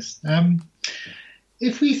really good.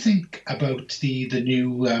 If we think about the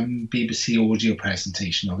new BBC audio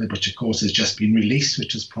presentation of it, which of course has just been released,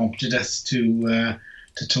 which has prompted us to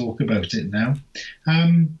talk about it now.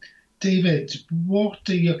 David, what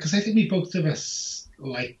do you? Because I think we both of us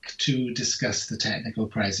like to discuss the technical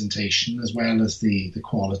presentation as well as the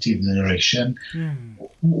quality of the narration.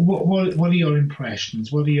 What are your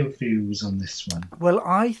impressions? What are your views on this one? Well,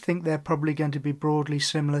 I think they're probably going to be broadly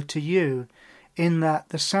similar to you, in that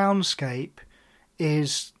the soundscape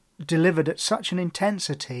is delivered at such an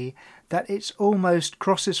intensity that it's almost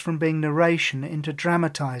crosses from being narration into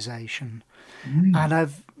dramatisation. And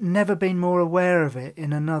I've never been more aware of it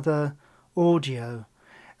in another audio.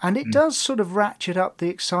 And it does sort of ratchet up the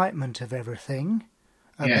excitement of everything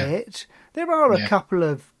a bit. There are a couple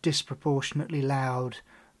of disproportionately loud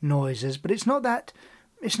noises, but it's not that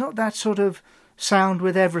sort of sound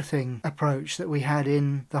with everything approach that we had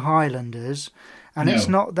in the Highlanders. And it's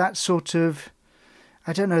not that sort of,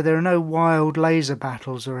 I don't know, there are no wild laser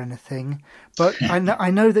battles or anything, but I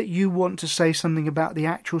know that you want to say something about the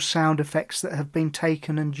actual sound effects that have been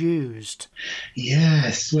taken and used.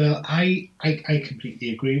 Yes, well, I completely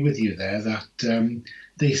agree with you there that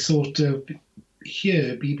they sort of,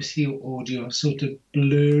 here, BBC Audio sort of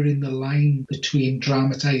blurring the line between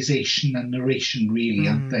dramatisation and narration, really,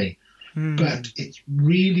 aren't they? But it's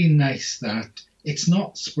really nice that it's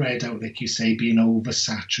not spread out, like you say, being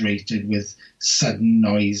oversaturated with sudden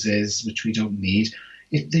noises, which we don't need.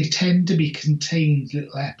 They tend to be contained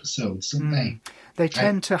little episodes, don't they? They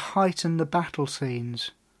tend to heighten the battle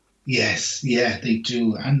scenes. Yes, yeah, they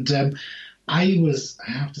do. And I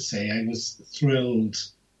have to say, I was thrilled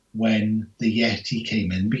when the Yeti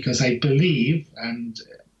came in, because I believe, and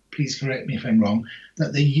please correct me if I'm wrong,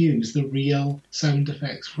 that they use the real sound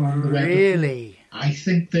effects from the web. Really? I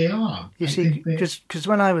think they are. You see, because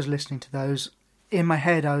when I was listening to those, in my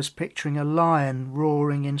head I was picturing a lion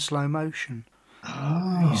roaring in slow motion.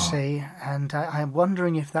 Oh. You see, and I'm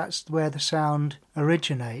wondering if that's where the sound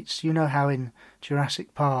originates. You know how in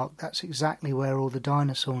Jurassic Park, that's exactly where all the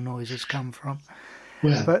dinosaur noises come from.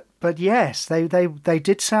 Well, but yes, they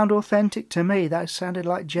did sound authentic to me. That sounded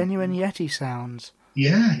like genuine Yeti sounds.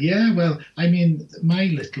 Yeah. Well, I mean, my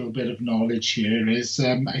little bit of knowledge here is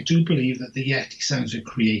I do believe that the Yeti sounds were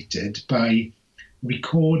created by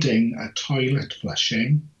recording a toilet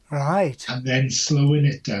flushing. Right. And then slowing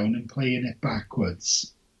it down and playing it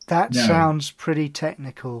backwards. That sounds pretty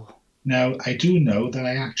technical. Now, I do know that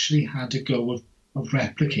I actually had a go of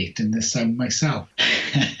replicating this sound myself.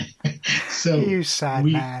 So you sad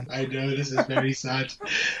man. I know, this is very sad.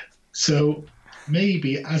 So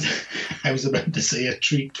maybe, as I was about to say, a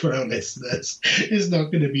treat for our listeners. It's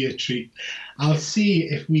not going to be a treat. I'll see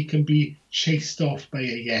if we can be chased off by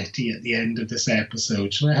a Yeti at the end of this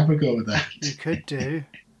episode. Shall I have a go at that? You could do.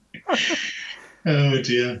 Oh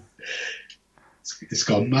dear. It's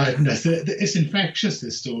gone madness. It's infectious,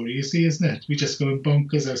 this story, you see, isn't it? We're just going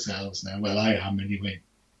bonkers ourselves now. Well, I am anyway.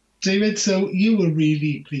 David, so you were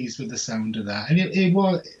really pleased with the sound of that. And it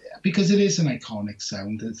was, because it is an iconic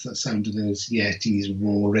sound. It's the sound of those Yetis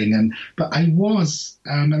roaring. But I was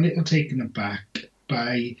a little taken aback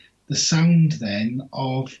by the sound then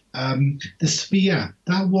of the sphere.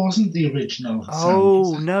 That wasn't the original sound.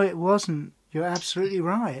 Oh, no, it wasn't. You're absolutely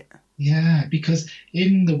right. Yeah, because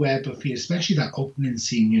in the Web of Fear, especially that opening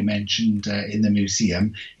scene you mentioned in the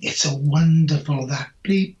museum, it's a wonderful, that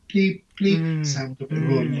bleep, bleep, bleep sound of it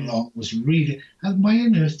rolling along was really... And why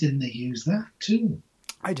on earth didn't they use that too?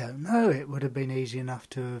 I don't know. It would have been easy enough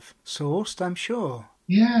to have sourced, I'm sure.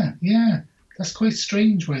 Yeah. That's quite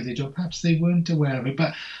strange why they don't. Perhaps they weren't aware of it.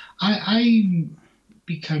 But I'm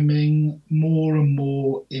becoming more and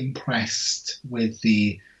more impressed with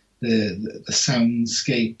the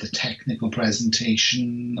soundscape, the technical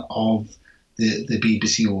presentation of the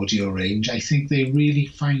BBC audio range. I think they're really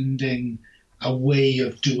finding a way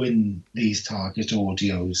of doing these target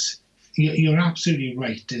audios. You're absolutely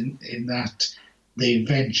right in that they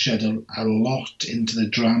ventured a lot into the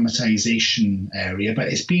dramatisation area, but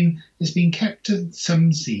it's been kept to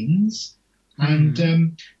some scenes. And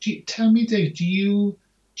tell me, Dave, do you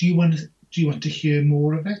want to hear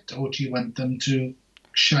more of it, or do you want them to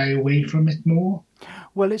shy away from it more?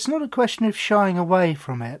 Well, it's not a question of shying away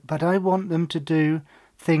from it, but I want them to do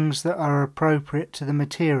things that are appropriate to the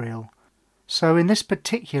material. So in this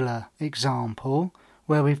particular example,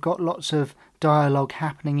 where we've got lots of dialogue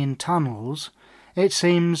happening in tunnels, it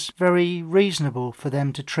seems very reasonable for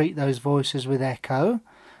them to treat those voices with echo.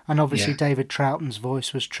 And obviously David Troughton's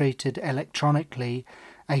voice was treated electronically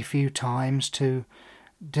a few times to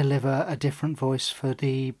deliver a different voice for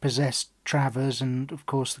the possessed Travers and, of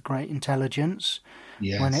course, the Great Intelligence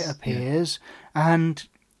when it appears. Yeah. And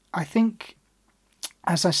I think,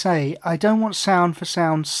 as I say, I don't want sound for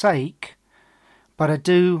sound's sake, but I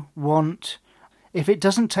do want, if it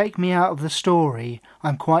doesn't take me out of the story,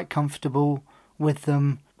 I'm quite comfortable with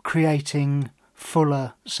them creating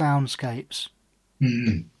fuller soundscapes.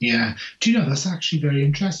 Yeah. Do you know, that's actually very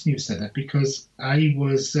interesting you said that, because I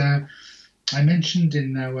I mentioned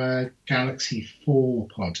in our Galaxy 4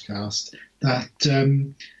 podcast that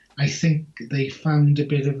I think they found a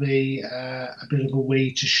bit of a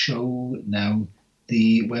way to show now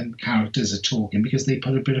when characters are talking, because they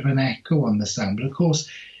put a bit of an echo on the sound. But of course,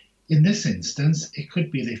 in this instance, it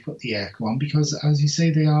could be they've put the echo on because, as you say,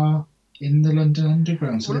 they are in the London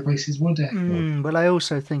Underground, so their voices would echo. But I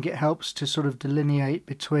also think it helps to sort of delineate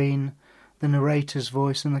between the narrator's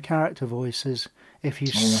voice and the character voices if you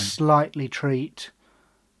slightly treat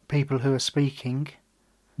people who are speaking.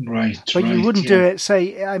 Right. But you wouldn't do it,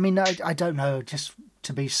 say, I mean, I don't know, just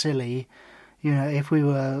to be silly, you know, if we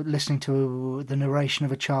were listening to the narration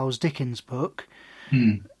of a Charles Dickens book,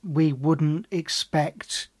 we wouldn't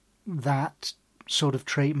expect that sort of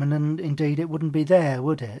treatment, and indeed it wouldn't be there,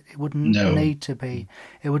 would it? It wouldn't need to be.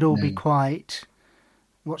 It would all be quite,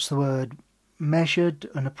 what's the word, measured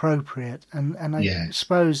and appropriate. And I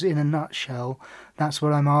suppose, in a nutshell, that's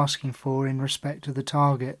what I'm asking for in respect to the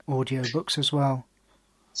Target audiobooks as well.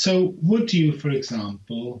 So would you, for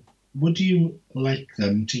example, like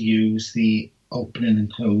them to use the opening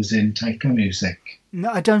and closing title music?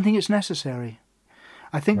 No, I don't think it's necessary.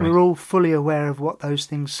 I think we're all fully aware of what those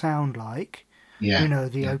things sound like. Yeah. You know,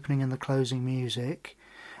 the opening and the closing music.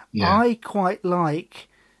 Yeah. I quite like...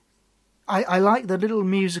 I like the little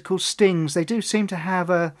musical stings. They do seem to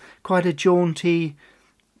have quite a jaunty...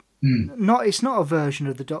 It's not a version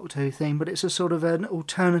of the Doctor Who theme, but it's a sort of an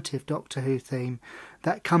alternative Doctor Who theme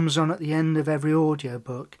that comes on at the end of every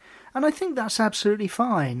audiobook. And I think that's absolutely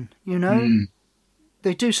fine, you know?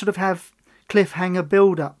 They do sort of have cliffhanger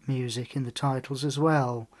build-up music in the titles as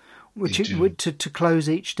well, to close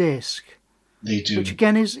each disc. They do. Which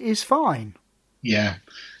again is fine. Yeah,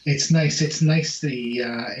 it's nice. It's nicely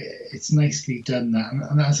done that.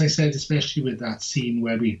 And as I said, especially with that scene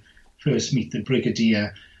where we first meet the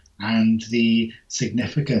Brigadier and the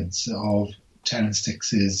significance of Terence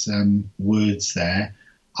Dix's words there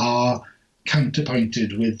are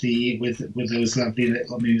counterpointed with those lovely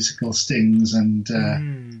little musical stings and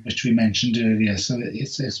which we mentioned earlier. So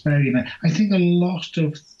it's very nice. I think a lot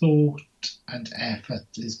of thought and effort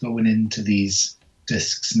is going into these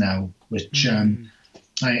discs now, which I'm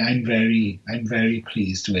very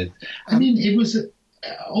pleased with. I mean, it was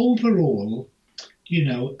overall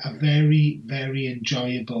a very, very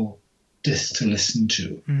enjoyable disc to listen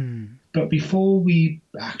to. But before we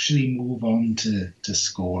actually move on to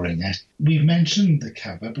scoring it, we've mentioned the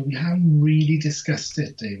cover, but we haven't really discussed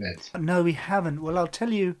it, David. No, we haven't. Well, I'll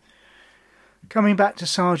tell you, coming back to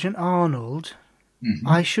Sergeant Arnold,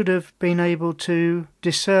 I should have been able to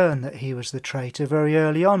discern that he was the traitor very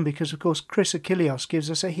early on because, of course, Chris Achilleos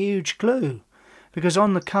gives us a huge clue. Because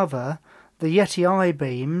on the cover, the Yeti eye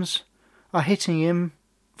beams are hitting him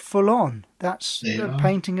full on. That's a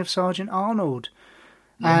painting of Sergeant Arnold.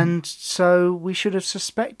 Yeah. And so we should have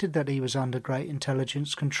suspected that he was under great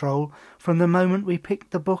intelligence control from the moment we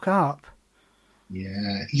picked the book up.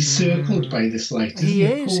 Yeah, he's circled by this light. He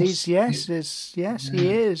is. He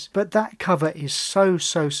is. But that cover is so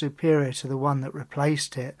superior to the one that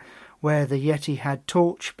replaced it, where the Yeti had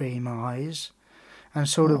torch beam eyes, and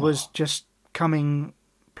sort of was just coming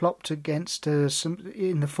plopped against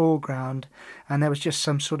in the foreground, and there was just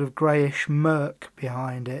some sort of greyish murk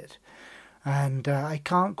behind it. And I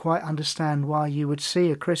can't quite understand why you would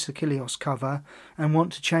see a Chris Achilleos cover and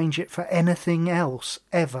want to change it for anything else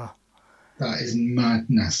ever. That is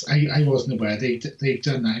madness. I wasn't aware they've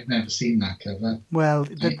done that. I've never seen that cover. Well,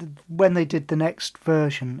 when they did the next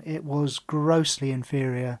version, it was grossly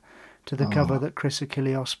inferior to the cover that Chris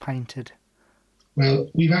Achilleos painted. Well,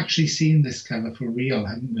 we've actually seen this cover for real,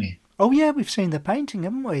 haven't we? Oh, yeah, we've seen the painting,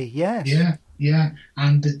 haven't we? Yes. Yeah.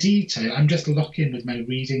 And the detail, I'm just looking with my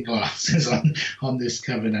reading glasses on this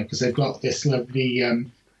cover now, because I've got this lovely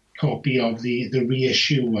copy of the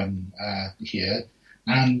reissue one here.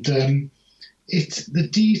 And it's the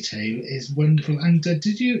detail is wonderful. And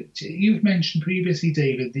you've mentioned previously,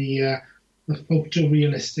 David, the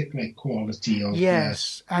photorealistic quality of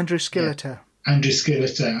Andrew Skilleter. Yeah, Andrew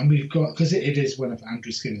Skilleter, and we've got, because it is one of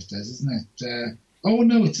Andrew Skilleter's, isn't it? Oh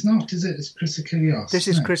no, it's not, is it? It's Chris Achilleos. This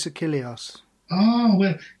is Chris Achilleos. Oh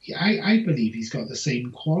well, I believe he's got the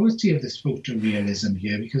same quality of this photorealism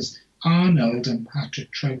here, because Arnold and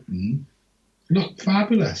Patrick Troughton look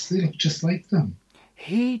fabulous. They look just like them.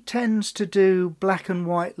 He tends to do black and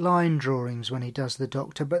white line drawings when he does the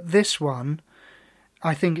Doctor, but this one,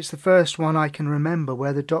 I think it's the first one I can remember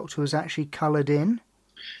where the Doctor was actually coloured in.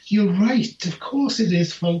 You're right. Of course it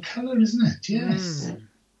is full colour, isn't it? Yes.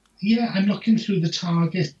 Yeah, I'm looking through the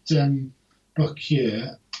Target book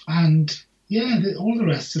here, and all the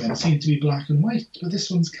rest of them seem to be black and white, but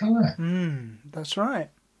this one's colour. That's right.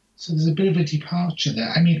 So there's a bit of a departure there.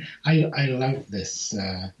 I mean, I love this.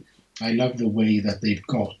 I love the way that they've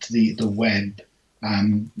got the web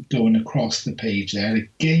going across the page there,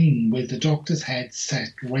 again with the Doctor's head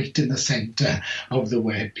set right in the centre of the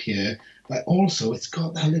web here. But also it's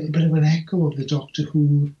got that little bit of an echo of the Doctor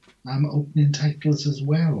Who opening titles as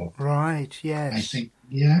well. Right, yes. I think,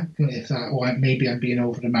 if that, or maybe I'm being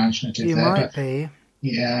over imaginative there. You might be.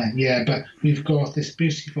 Yeah, but we've got this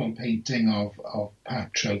beautiful painting of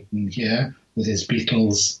Pat Troughton here with his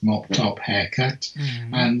Beatles mop top haircut,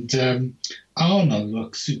 and Arnold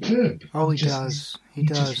looks superb. Oh, he does. He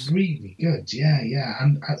does. Just really good. Yeah,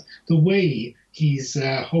 and the way he's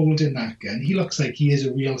holding that gun, he looks like he is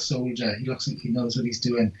a real soldier. He looks like he knows what he's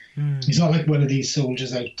doing. He's not like one of these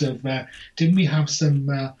soldiers out of. Didn't we have some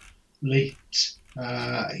late?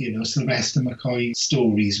 Sylvester McCoy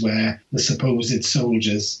stories where the supposed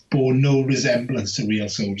soldiers bore no resemblance to real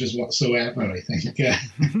soldiers whatsoever, I think.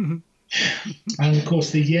 And of course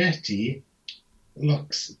the Yeti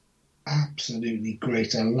looks absolutely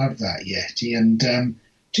great. I love that Yeti. And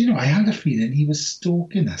I had a feeling he was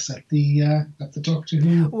stalking us at the Doctor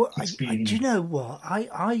Who experience. Do you know what?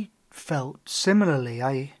 I felt similarly.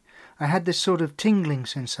 I had this sort of tingling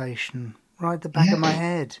sensation right at the back of my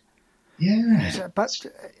head. Yeah. But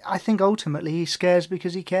I think ultimately he scares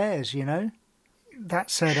because he cares,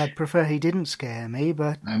 That said, I'd prefer he didn't scare me,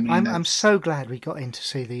 but I'm so glad we got in to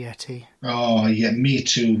see the Yeti. Oh, yeah, me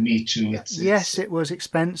too. Yes, it was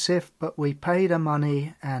expensive, but we paid our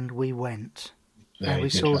money and we went. And we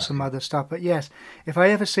saw some other stuff. But yes, if I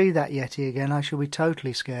ever see that Yeti again, I shall be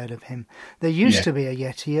totally scared of him. There used to be a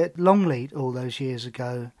Yeti at Longleat all those years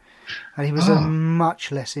ago, and he was a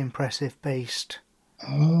much less impressive beast.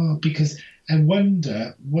 Oh, because I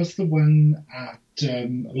wonder, was the one at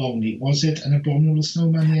Longleat, was it an Abominable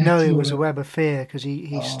Snowman Yeti? No, it was a Web of Fear, because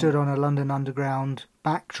he stood on a London Underground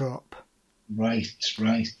backdrop. Right.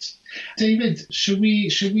 David, should we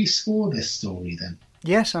score this story then?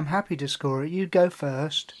 Yes, I'm happy to score it. You go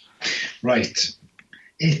first. Right.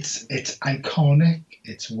 It's iconic,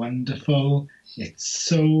 it's wonderful, it's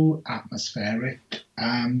so atmospheric.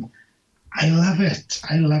 I love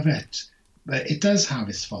it. But it does have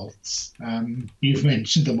its faults. You've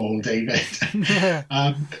mentioned them all, David.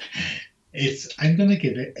 I'm going to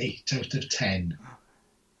give it 8 out of 10.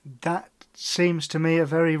 That seems to me a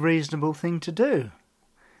very reasonable thing to do.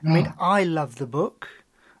 I mean, I love the book.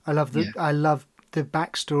 I love the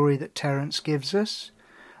backstory that Terence gives us.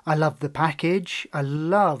 I love the package. I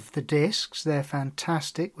love the discs. They're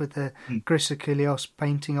fantastic with the Chrysokilios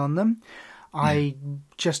painting on them. I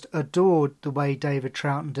just adored the way David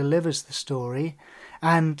Troughton delivers the story.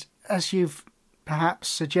 And as you've perhaps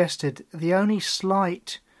suggested, the only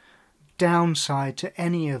slight downside to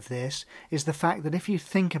any of this is the fact that if you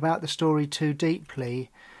think about the story too deeply,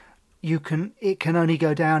 it can only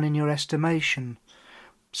go down in your estimation.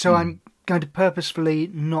 So I'm going to purposefully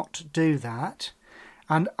not do that.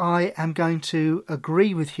 And I am going to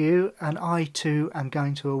agree with you, and I too am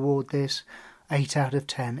going to award this 8 out of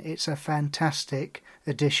 10. It's a fantastic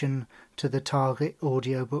addition to the Target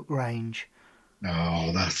audiobook range.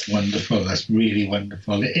 Oh, that's wonderful. That's really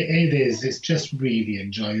wonderful. It is. It's just really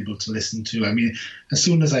enjoyable to listen to. I mean, as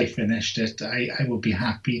soon as I finished it, I will be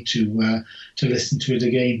happy to listen to it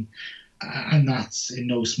again. And that's in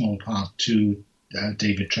no small part to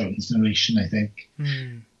David Troughton's narration, I think.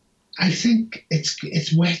 I think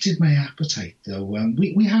it's whetted my appetite, though.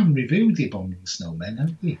 We haven't reviewed The Abominable Snowmen,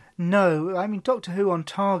 have we? No, I mean, Doctor Who on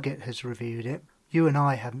Target has reviewed it. You and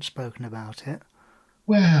I haven't spoken about it.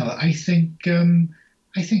 Well, I think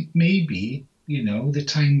maybe, the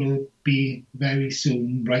time will be very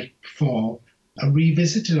soon ripe for a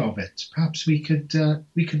revisit of it. Perhaps we could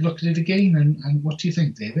look at it again. And what do you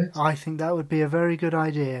think, David? I think that would be a very good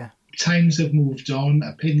idea. Times have moved on.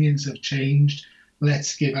 Opinions have changed.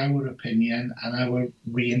 Let's give our opinion and our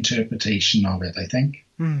reinterpretation of it, I think.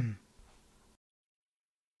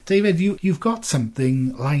 David, you've got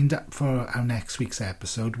something lined up for our next week's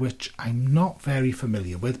episode, which I'm not very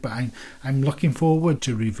familiar with, but I'm looking forward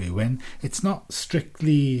to reviewing. It's not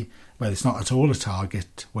strictly, well, it's not at all a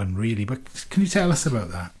Target one really, but can you tell us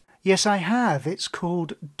about that? Yes, I have. It's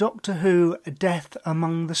called Doctor Who Death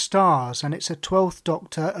Among the Stars, and it's a 12th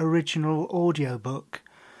Doctor original audiobook.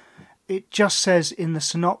 It just says in the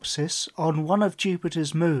synopsis, on one of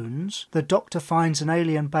Jupiter's moons, the Doctor finds an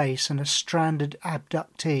alien base and a stranded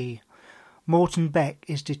abductee. Morton Beck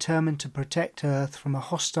is determined to protect Earth from a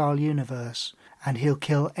hostile universe, and he'll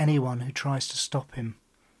kill anyone who tries to stop him.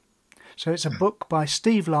 So it's a book by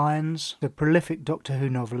Steve Lyons, the prolific Doctor Who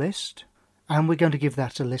novelist, and we're going to give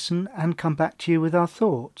that a listen and come back to you with our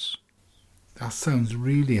thoughts. That sounds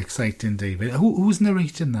really exciting, David. Who's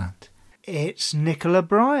narrating that? It's Nicola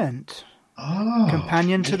Bryant,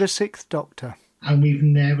 companion to the 6th Doctor. And we've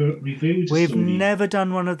never reviewed a We've story. never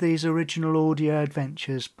done one of these original audio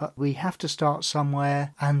adventures, but we have to start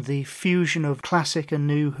somewhere, and the fusion of classic and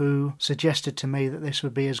new Who suggested to me that this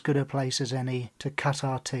would be as good a place as any to cut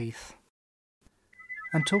our teeth.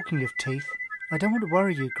 And talking of teeth, I don't want to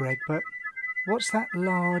worry you, Greg, but what's that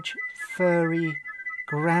large, furry,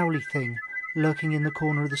 growly thing lurking in the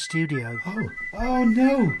corner of the studio? Oh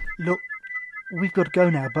no! Look, we've got to go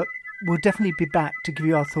now, but we'll definitely be back to give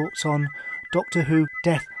you our thoughts on Doctor Who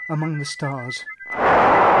Death Among the Stars.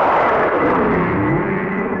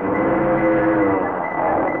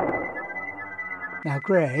 Now,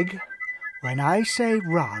 Greg, when I say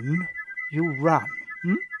run, you run,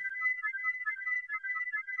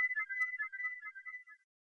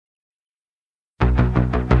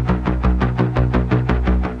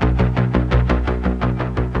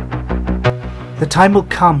 The time will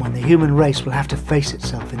come when the human race will have to face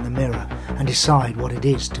itself in the mirror and decide what it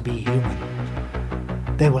is to be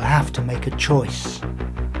human. They will have to make a choice.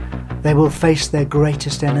 They will face their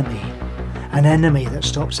greatest enemy, an enemy that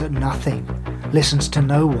stops at nothing, listens to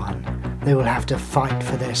no one. They will have to fight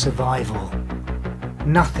for their survival.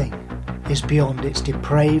 Nothing is beyond its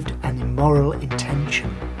depraved and immoral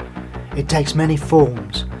intention. It takes many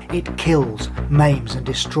forms. It kills, maims and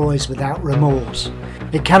destroys without remorse.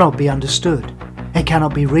 It cannot be understood. It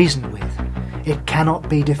cannot be reasoned with. It cannot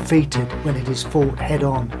be defeated when it is fought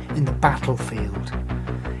head-on in the battlefield.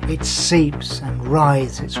 It seeps and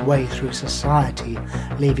writhes its way through society,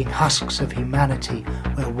 leaving husks of humanity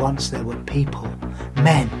where once there were people.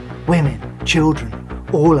 Men, women, children,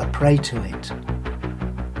 all a prey to it.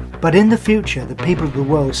 But in the future, the people of the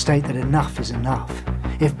world state that enough is enough.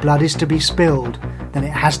 If blood is to be spilled, then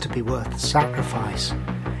it has to be worth the sacrifice.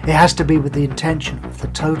 It has to be with the intention of the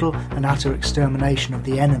total and utter extermination of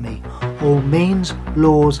the enemy. All means,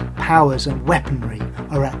 laws, powers and weaponry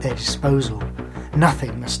are at their disposal.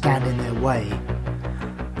 Nothing must stand in their way.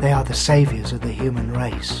 They are the saviours of the human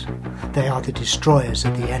race. They are the destroyers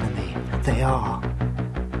of the enemy. They are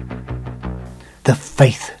the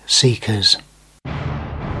Faith Seekers.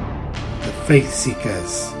 The Faith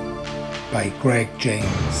Seekers by Greg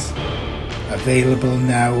James. Available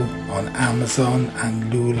now on Amazon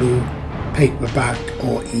and Lulu, paperback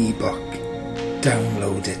or ebook.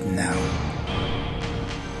 Download it now.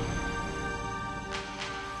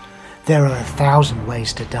 There are 1,000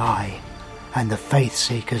 ways to die, and the faith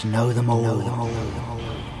seekers know them all.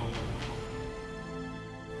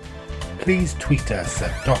 Please tweet us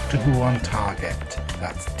at Doctor Who on Target.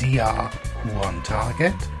 That's Dr. Who on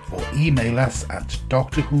Target, or email us at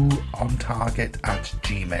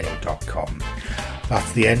doctorwhoontarget@gmail.com.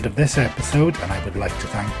 That's the end of this episode, and I would like to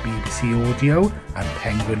thank BBC Audio and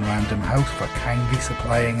Penguin Random House for kindly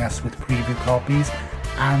supplying us with preview copies,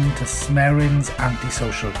 and to Smerrin's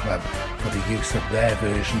Antisocial Club for the use of their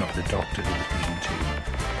version of the Doctor Who theme tune.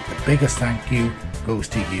 The biggest thank you goes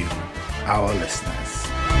to you, our listeners.